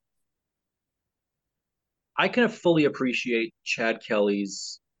mouth. I can fully appreciate Chad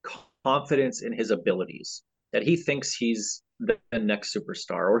Kelly's confidence in his abilities, that he thinks he's the next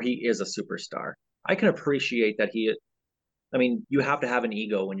superstar or he is a superstar. I can appreciate that you have to have an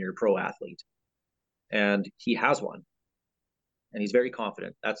ego when you're a pro athlete, and he has one, and he's very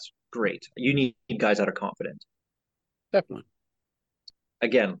confident. That's great. You need guys that are confident. Definitely.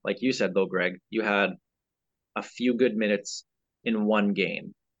 Again, like you said, though, Greg, you had a few good minutes in one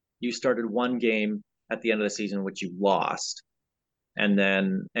game. You started one game at the end of the season, which you lost, and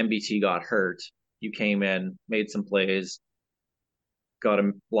then MBT got hurt. You came in, made some plays, got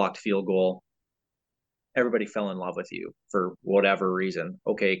a blocked field goal. Everybody fell in love with you for whatever reason.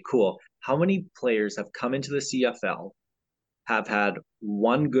 Okay, cool. How many players have come into the CFL, have had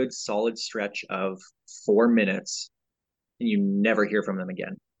one good solid stretch of 4 minutes, and you never hear from them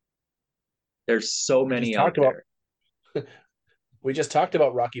again? There's so many out there. We just talked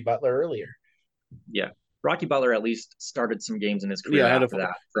about Rocky Butler earlier. Yeah. Rocky Butler at least started some games in his career after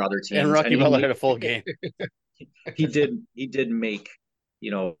that for other teams. And Rocky Butler had a full game. He did make,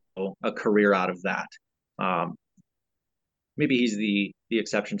 a career out of that. Maybe he's the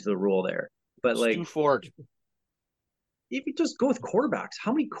exception to the rule there. But Stu Ford. If you just go with quarterbacks,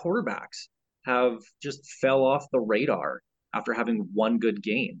 how many quarterbacks have just fell off the radar after having one good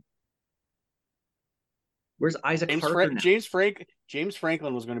game? Where's Isaac Harper now? James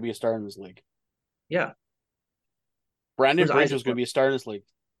Franklin was going to be a star in this league. Yeah. Brandon Bridge was going to be a star in this league.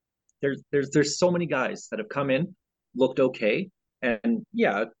 There's so many guys that have come in, looked okay, and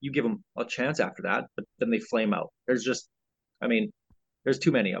you give them a chance after that, but then they flame out. There's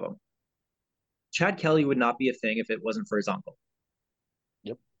too many of them. Chad Kelly would not be a thing if it wasn't for his uncle.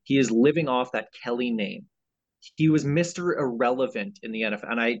 Yep. He is living off that Kelly name. He was Mr. Irrelevant in the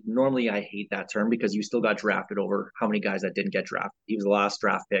NFL. And I hate that term, because you still got drafted over how many guys that didn't get drafted. He was the last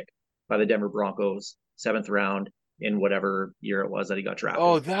draft pick by the Denver Broncos, 7th round in whatever year it was that he got drafted.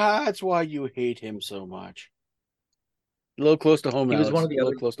 Oh, that's why you hate him so much. A little close to home. He was one of the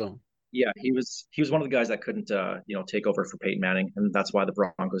other close to home. Yeah, he was one of the guys that couldn't take over for Peyton Manning, and that's why the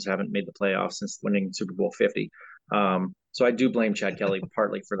Broncos haven't made the playoffs since winning Super Bowl 50. So I do blame Chad Kelly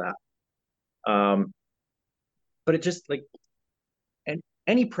partly for that. But it just and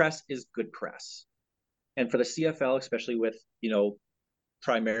any press is good press. And for the CFL, especially with,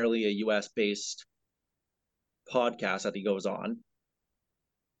 primarily a US based podcast that he goes on,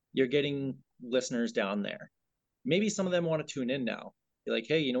 you're getting listeners down there. maybe some of them want to tune in now. Be like,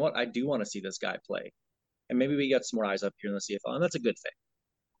 hey, you know what? I do want to see this guy play. And maybe we get some more eyes up here in the CFL, and that's a good thing.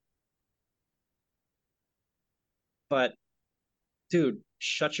 But dude,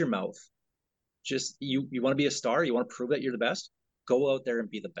 shut your mouth. Just you want to be a star, you want to prove that you're the best, go out there and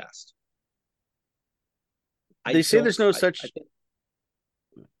be the best. They say there's no such.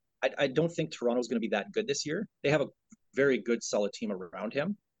 I don't think Toronto's going to be that good this year. They have a very good, solid team around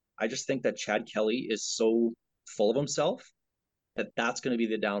him. I just think that Chad Kelly is so full of himself that that's going to be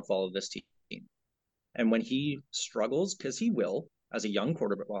the downfall of this team. And when he struggles, because he will, as a young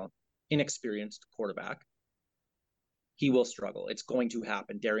quarterback, well, inexperienced quarterback, he will struggle. It's going to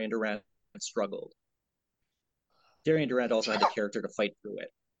happen. Darian Durant struggled. Darian Durant also had the character to fight through it.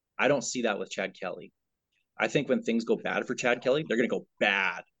 I don't see that with Chad Kelly. I think when things go bad for Chad Kelly, they're going to go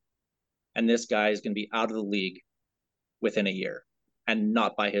bad. And this guy is going to be out of the league within a year, and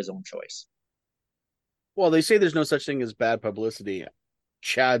not by his own choice. Well, they say there's no such thing as bad publicity.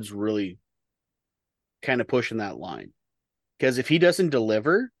 Chad's really kind of pushing that line. Because if he doesn't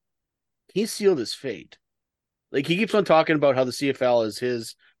deliver, he's sealed his fate. Like, he keeps on talking about how the CFL is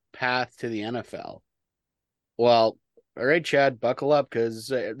his path to the NFL. Well, all right, Chad, buckle up, because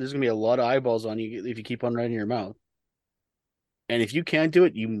there's going to be a lot of eyeballs on you if you keep on running your mouth. And if you can't do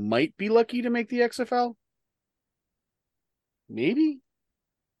it, you might be lucky to make the XFL. Maybe.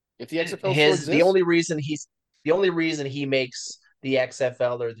 If the XFL still exists. The only reason he makes the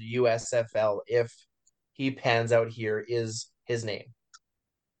XFL or the USFL if he pans out here is his name.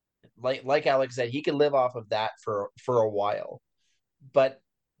 Like Alex said, he can live off of that for a while. But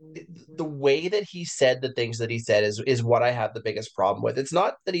the way that he said the things that he said is what I have the biggest problem with. It's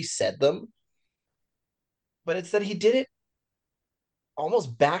not that he said them, but it's that he did it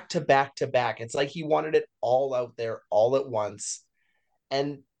almost back to back to back. It's like he wanted it all out there all at once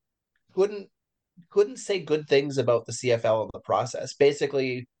and couldn't say good things about the CFL in the process.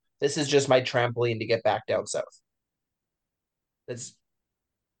 Basically, this is just my trampoline to get back down south. That's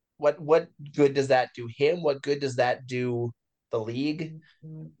what good does that do him? What good does that do the league?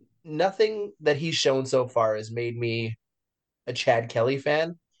 Nothing that he's shown so far has made me a Chad Kelly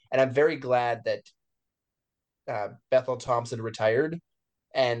fan, and I'm very glad that Bethel Thompson retired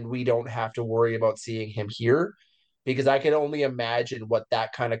and we don't have to worry about seeing him here, because I can only imagine what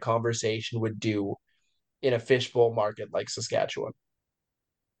that kind of conversation would do in a fishbowl market like Saskatchewan.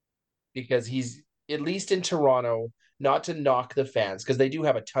 Because he's, at least in Toronto, not to knock the fans, because they do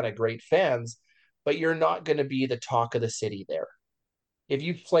have a ton of great fans, but you're not going to be the talk of the city there. If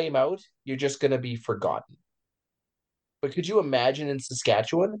you flame out, you're just going to be forgotten. But could you imagine in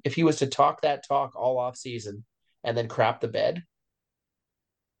Saskatchewan if he was to talk that talk all off season and then crap the bed?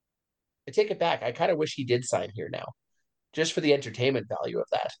 I take it back. I kind of wish he did sign here now, just for the entertainment value of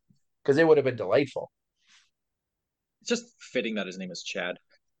that, because it would have been delightful. It's just fitting that his name is Chad.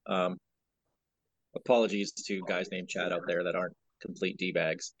 Apologies to guys named Chad out there that aren't complete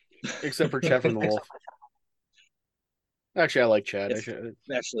D-bags. Except for Chad from the Wolf. Actually, I like Chad.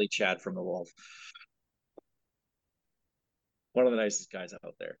 Especially Chad from the Wolf. One of the nicest guys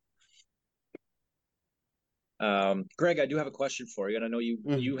out there. Greg, I do have a question for you, and I know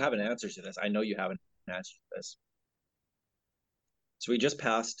you have an answer to this. I know you have an answer to this. So we just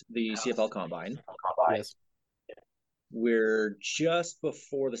passed the CFL Combine. Yes. We're just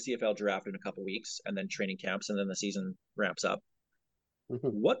before the CFL draft in a couple weeks, and then training camps, and then the season ramps up.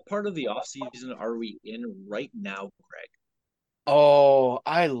 What part of the offseason are we in right now, Greg? Oh,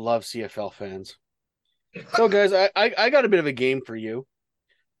 I love CFL fans. So, guys, I got a bit of a game for you.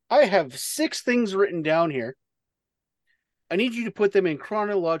 I have 6 things written down here. I need you to put them in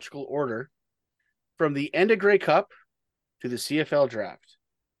chronological order from the end of Grey Cup to the CFL draft.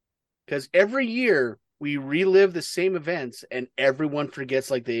 Because every year we relive the same events and everyone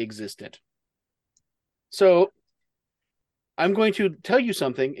forgets like they existed. So I'm going to tell you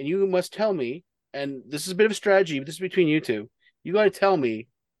something and you must tell me, and this is a bit of a strategy, but this is between you two. You got to tell me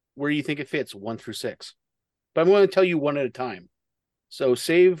where you think it fits 1 through 6. But I'm going to tell you one at a time. So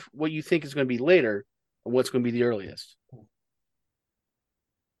save what you think is going to be later and what's going to be the earliest.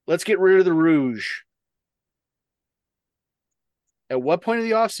 Let's get rid of the Rouge. At what point of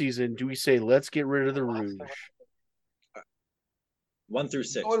the offseason do we say, let's get rid of the Rouge? 1 through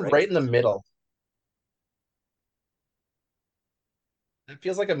 6. Right in the middle. It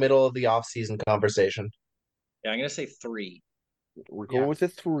feels like a middle of the off-season conversation. Yeah, I'm going to say 3. We're going with a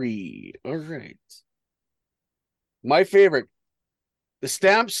 3. All right. My favorite. The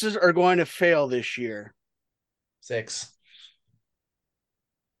Stamps are going to fail this year. 6.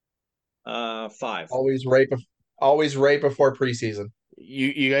 5. Always right before preseason.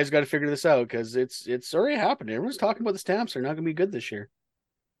 You guys got to figure this out because it's already happened. Everyone's talking about the Stamps are not going to be good this year.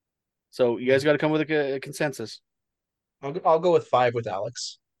 So you guys got to come with a consensus. I'll go with 5 with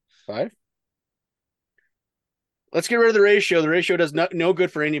Alex. 5. Let's get rid of the ratio. The ratio does no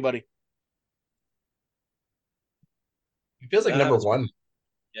good for anybody. It feels like That number happens- 1.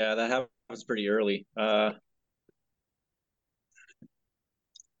 Yeah, that happens pretty early.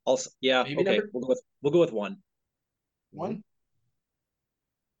 Also, yeah, Maybe okay. number- We'll go with 1. 1.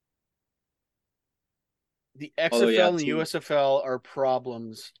 The XFL Although, yeah, and the 2. USFL are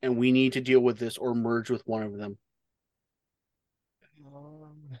problems, and we need to deal with this or merge with one of them.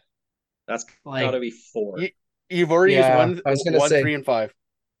 That's Like- got to be 4. You've already Yeah, used I was gonna say- 3, and 5.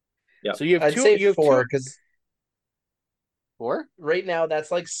 Yeah. So you have I'd two. say You have 4 two. because 4. right now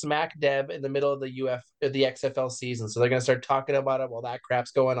that's like smack dab in the middle of the XFL season. So they're gonna start talking about it while that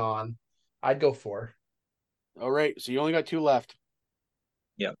crap's going on. I'd go 4. All right. So you only got 2 left.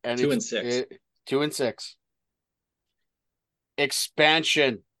 Yeah, And 2 and 6. 2 and 6.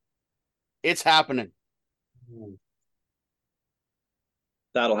 Expansion. It's happening.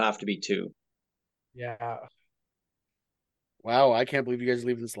 That'll have to be 2. Yeah. Wow, I can't believe you guys are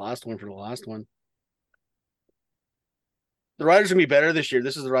leaving this last one for the last one. The Riders are gonna be better this year.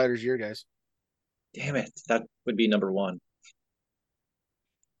 This is the Riders' year, guys. Damn it. That would be number 1.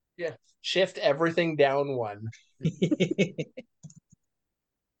 Yeah. Shift everything down 1.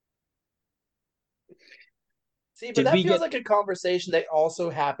 See, but Did that we feels get- like a conversation that also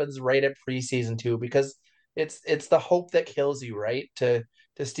happens right at preseason too, because it's the hope that kills you, right? To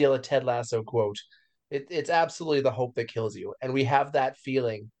steal a Ted Lasso quote. It's absolutely the hope that kills you. And we have that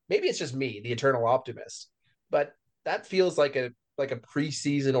feeling. Maybe it's just me, the eternal optimist, but that feels like a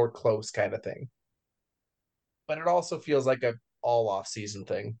preseason or close kind of thing. But it also feels like a all off season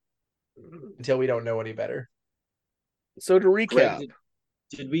thing until we don't know any better. So to recap, Greg,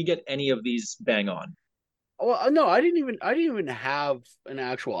 did we get any of these bang on? well, no, I didn't even have an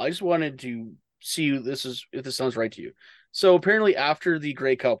actual. I just wanted to see if this sounds right to you. So apparently, after the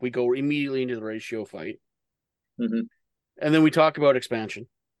Grey Cup, we go immediately into the ratio fight, Mhm. and then we talk about expansion,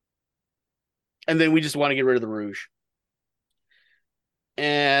 and then we just want to get rid of the Rouge.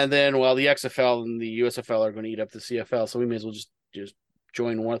 And then, well, the XFL and the USFL are going to eat up the CFL, so we may as well just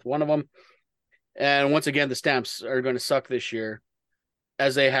join one of them. And once again, the Stamps are going to suck this year,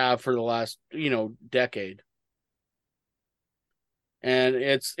 as they have for the last decade. And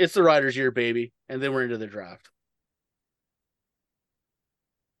it's the Riders' year, baby. And then we're into the draft.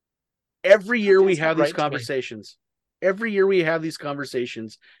 Every year we feels have right these to me. conversations. Every year we have these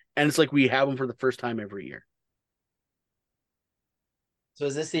conversations, and it's like we have them for the first time every year. So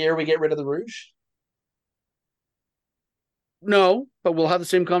is this the year we get rid of the Rouge? No, but we'll have the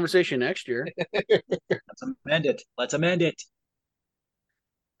same conversation next year. Let's amend it. Let's amend it.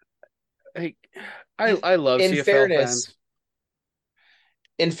 Hey, I love in CFL fairness- fans.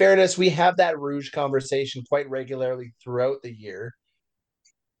 In fairness, we have that Rouge conversation quite regularly throughout the year.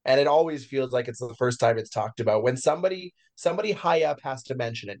 And it always feels like it's the first time it's talked about. When somebody high up has to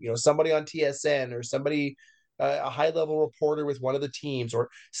mention it, somebody on TSN or somebody, a high-level reporter with one of the teams, or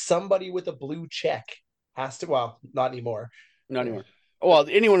somebody with a blue check has to, well, not anymore. Not anymore. Well,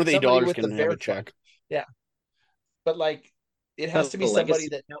 anyone with Somebody $8 with can the have a Bear check. Fund. Yeah. But it has to be The somebody legacy.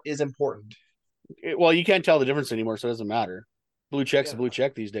 that is important. Well, you can't tell the difference anymore, so it doesn't matter. Blue check's a Yeah. blue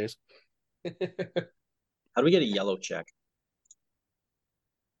check these days. How do we get a yellow check?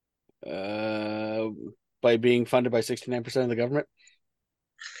 By being funded by 69% of the government.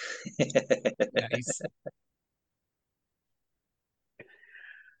 Nice.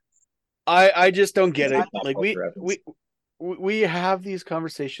 I just don't get it. That's Like we have these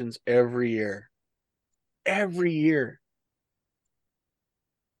conversations every year. Every year.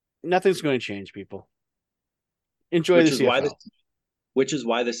 Nothing's going to change, people. Enjoy which the is CFL. which is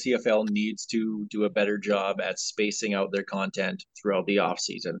why the CFL needs to do a better job at spacing out their content throughout the off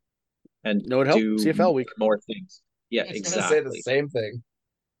season and No, it helped. do CFL week. more things. Yeah, I was gonna say the exactly. same thing.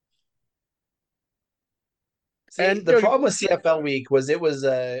 See, And the problem with CFL week was it was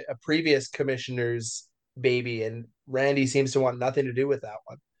a previous commissioner's baby, and Randy seems to want nothing to do with that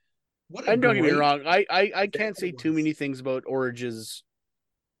one. What a And don't get me great- wrong, I that can't say it too was. many things about Orig's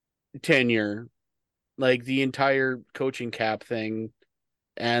tenure, like the entire coaching cap thing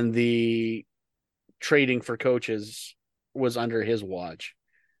and the trading for coaches was under his watch,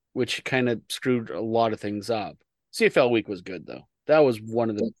 which kind of screwed a lot of things up. CFL week was good though. That was one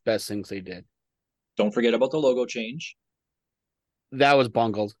of the best things they did. Don't forget about the logo change. That was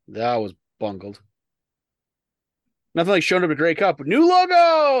bungled. Nothing like showing up at Grey Cup. New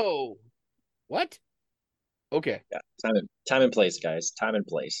logo. What? Okay. Yeah, time and place, guys. Time and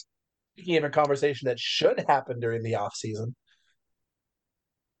place. Speaking of a conversation that should happen during the off season,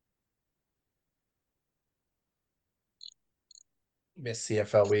 Miss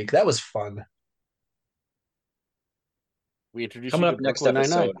CFL week. That was fun. We introduced you Coming to up next Brooklyn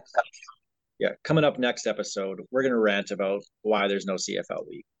Nine-Nine. episode. Yeah, coming up next episode, we're gonna rant about why there's no CFL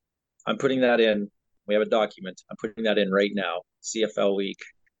week. I'm putting that in. We have a document. I'm putting that in right now. CFL week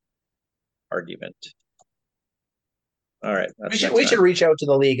argument. All right, We that's should next we should time. reach out to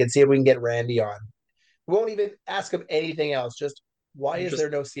the league and see if we can get Randy on. We won't even ask him anything else. Just why is Just there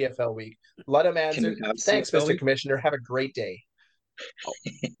no CFL week? Let him can answer. we have Thanks, CFL Mr. week? Commissioner. Have a great day.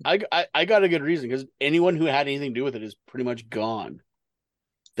 I got a good reason because anyone who had anything to do with it is pretty much gone.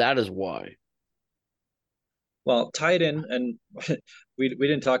 That is why. Well, tied in, and we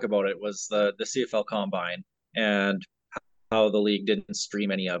didn't talk about it, was the CFL Combine and how the league didn't stream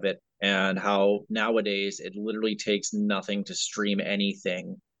any of it, and how nowadays it literally takes nothing to stream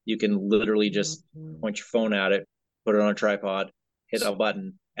anything. You can literally just point your phone at it, put it on a tripod, hit a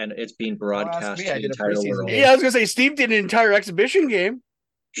button, and it's being Don't ask broadcast me. to I the did a entire preseason world. game. Yeah, I was gonna say Steve did an entire exhibition game.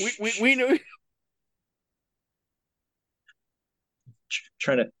 We knew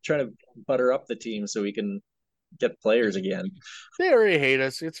Trying to butter up the team so we can get players again. they already hate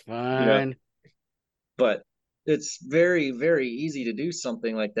us. It's fine. But it's very, very easy to do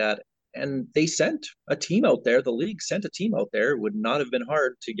something like that. And they sent a team out there. The league sent a team out there. It would not have been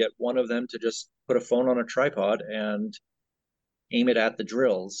hard to get one of them to just put a phone on a tripod and aim it at the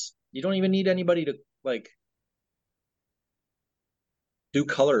drills. You don't even need anybody to like do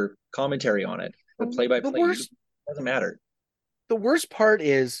color commentary on it or play by The play. worst Doesn't matter. the worst part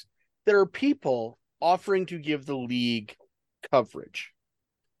is there are people offering to give the league coverage.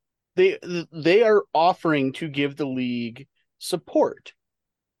 They are offering to give the league support.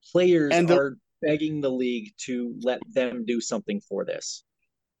 Players And are begging the league to let them do something for this.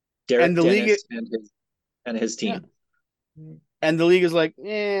 Derek And the Dennis league- and his team. And the league is like,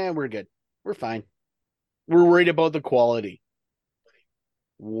 we're good. We're fine. We're worried about the quality.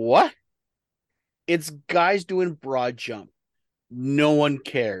 What? It's guys doing broad jump. No one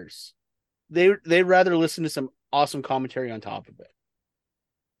cares. They'd rather listen to some awesome commentary on top of it.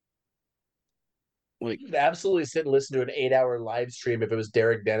 Like, You'd absolutely sit and listen to an 8-hour live stream if it was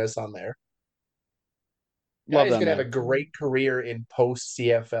Derek Dennis on there. love Guy's that gonna have man. a great career in post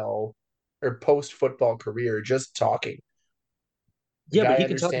CFL or post football career just talking. The Yeah, guy but he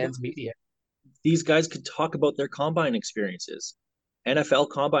can talk about understands media. these guys could talk about their combine experiences, NFL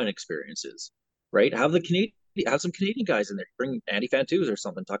combine experiences, right? Have some Canadian guys in there. Bring Andy Fantuz or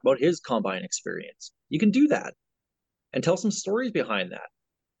something. Talk about his combine experience. You can do that and tell some stories behind that.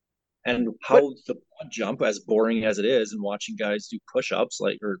 And But how the jump, as boring as it is, and watching guys do push-ups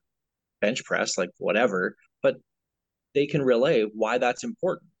like or bench press, like whatever, but they can relay why that's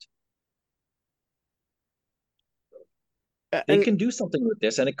important. They and can do something with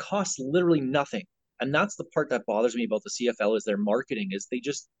this, and it costs literally nothing. And that's the part that bothers me about the CFL is their marketing is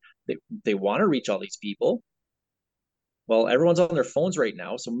they want to reach all these people. Well, everyone's on their phones right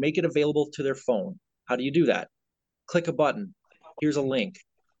now, so make it available to their phone. How do you do that? Click a button. Here's a link.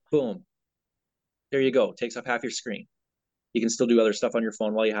 Boom. There you go. Takes up half your screen. You can still do other stuff on your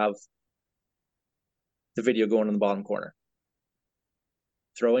phone while you have the video going in the bottom corner.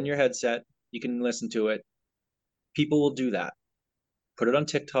 Throw in your headset. You can listen to it. People will do that. Put it on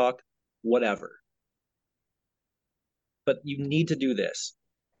TikTok, whatever. But you need to do this.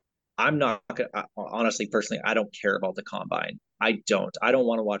 I'm not honestly, personally, I don't care about the combine. I don't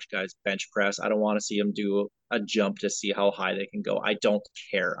want to watch guys bench press. I don't want to see them do a jump to see how high they can go. I don't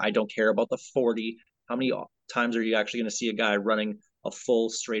care. I don't care about the 40. How many times are you actually going to see a guy running a full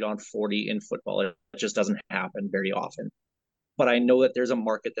straight on 40 in football? It just doesn't happen very often. But I know that there's a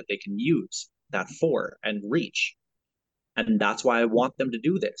market that they can use that for and reach. And that's why I want them to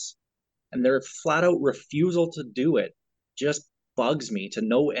do this. And their flat out refusal to do it just bugs me to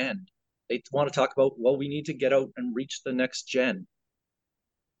no end. They want to talk about, well, we need to get out and reach the next gen.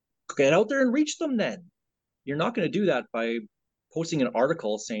 Get out there and reach them then. You're not going to do that by posting an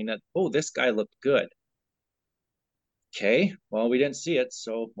article saying that, oh, this guy looked good. Okay, well, we didn't see it,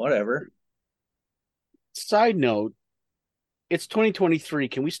 so whatever. side note, it's 2023.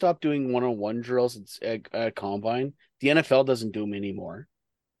 Can we stop doing one-on-one drills at combine? The NFL doesn't do them anymore.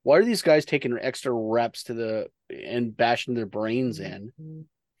 Why are these guys taking extra reps and bashing their brains in,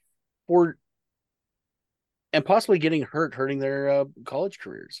 and possibly getting hurting their college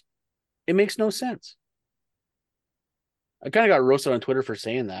careers? It makes no sense. I kind of got roasted on Twitter for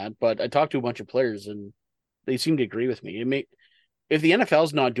saying that, but I talked to a bunch of players and they seem to agree with me. If the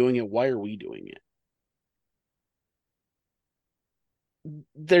NFL's not doing it, why are we doing it?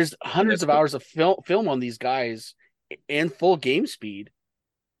 there's hundreds of hours of film on these guys and full game speed.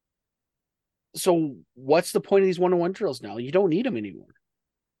 So what's the point of these one-on-one drills now? You don't need them anymore.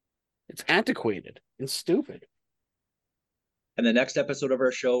 It's antiquated and stupid. And the next episode of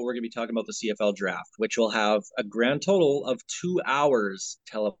our show, we're going to be talking about the CFL draft, which will have a grand total of 2 hours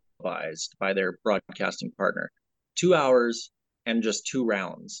televised by their broadcasting partner. 2 hours and just 2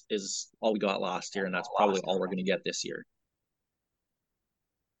 rounds is all we got last year, and that's probably all we're going to get this year.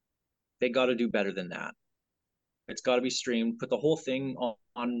 They got to do better than that. It's got to be streamed. Put the whole thing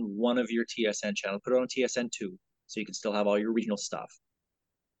on one of your TSN channels. Put it on TSN2 so you can still have all your regional stuff.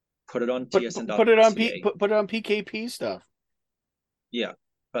 Put it on TSN. Put it on put it on PKP stuff. Yeah,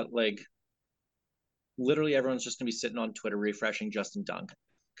 but like literally everyone's just gonna be sitting on Twitter refreshing Justin Dunk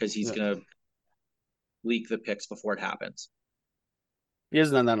because he's gonna leak the picks before it happens. He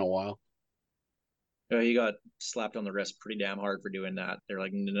hasn't done that in a while. He got slapped on the wrist pretty damn hard for doing that. They're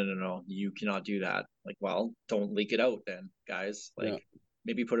like, no, you cannot do that. Like, well, don't leak it out then, guys. Like,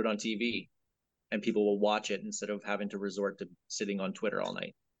 maybe put it on TV and people will watch it instead of having to resort to sitting on Twitter all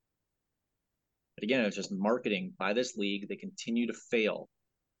night. But again, it's just marketing by this league. They continue to fail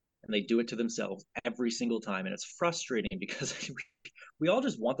and they do it to themselves every single time. And it's frustrating because we all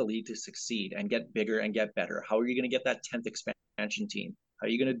just want the league to succeed and get bigger and get better. How are you going to get that 10th expansion team? How are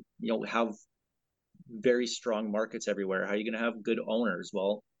you going to, have very strong markets everywhere? How are you going to have good owners?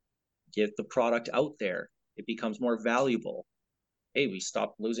 Well, get the product out there. It becomes more valuable. Hey, we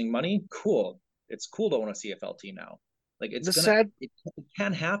stopped losing money. Cool. It's cool to own a CFL team now. Like it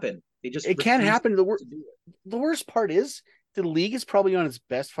can happen. It can happen. The worst part is the league is probably on its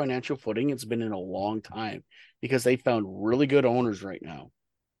best financial footing it's been in a long time because they found really good owners right now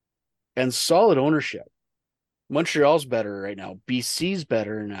and solid ownership. Montreal's better right now. BC's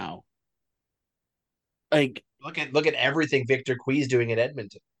better now. Like look at everything Victor Quee's doing in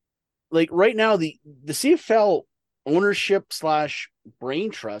Edmonton. Like right now, the CFL ownership /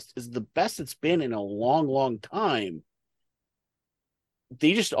 brain trust is the best it's been in a long, long time.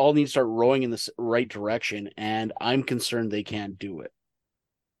 They just all need to start rowing in the right direction, and I'm concerned they can't do it.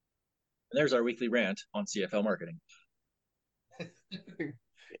 And there's our weekly rant on CFL marketing.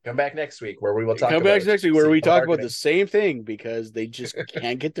 Come back next week where we will talk about the same thing because they just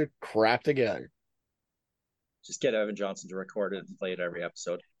can't get their crap together. Just get Evan Johnson to record it and play it every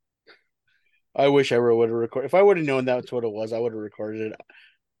episode. I wish I would have recorded. If I would have known that's what it was, I would have recorded it.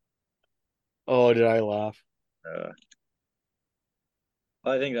 Oh, did I laugh?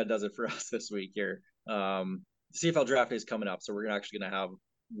 I think that does it for us this week here. The CFL draft is coming up, so we're actually going to have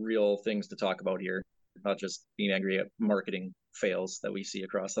real things to talk about here, not just being angry at marketing fails that we see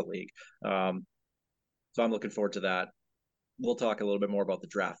across the league. So I'm looking forward to that. We'll talk a little bit more about the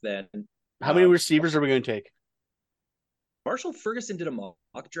draft then. How many receivers are we going to take? Marshall Ferguson did a mock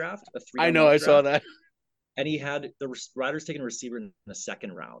draft. I know, I saw that. And he had the Riders taking a receiver in the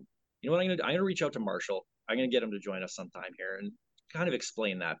second round. You know what I'm going to do? I'm going to reach out to Marshall. I'm going to get him to join us sometime here and kind of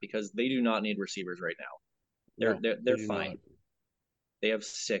explain that because they do not need receivers right now. They're fine. Not. They have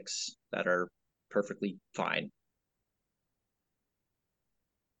 6 that are perfectly fine.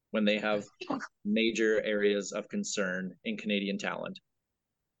 When they have major areas of concern in Canadian talent.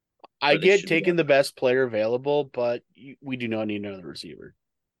 I get taking the best player available, but we do not need another receiver.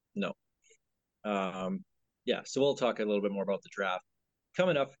 No. So we'll talk a little bit more about the draft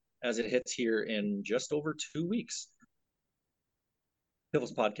coming up as it hits here in just over 2 weeks.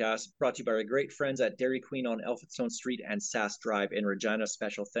 Piffles Podcast brought to you by our great friends at Dairy Queen on Elphinstone Street and Sass Drive in Regina.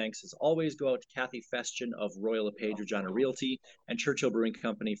 Special thanks as always go out to Kathy Festian of Royal LePage Regina Realty and Churchill Brewing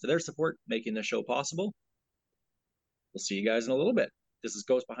Company for their support making this show possible. We'll see you guys in a little bit. This is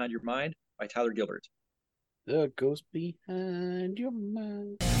Ghost Behind Your Mind by Tyler Gilbert. The ghost behind your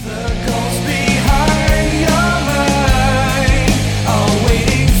mind. The ghost behind your mind.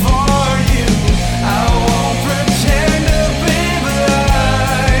 Awaiting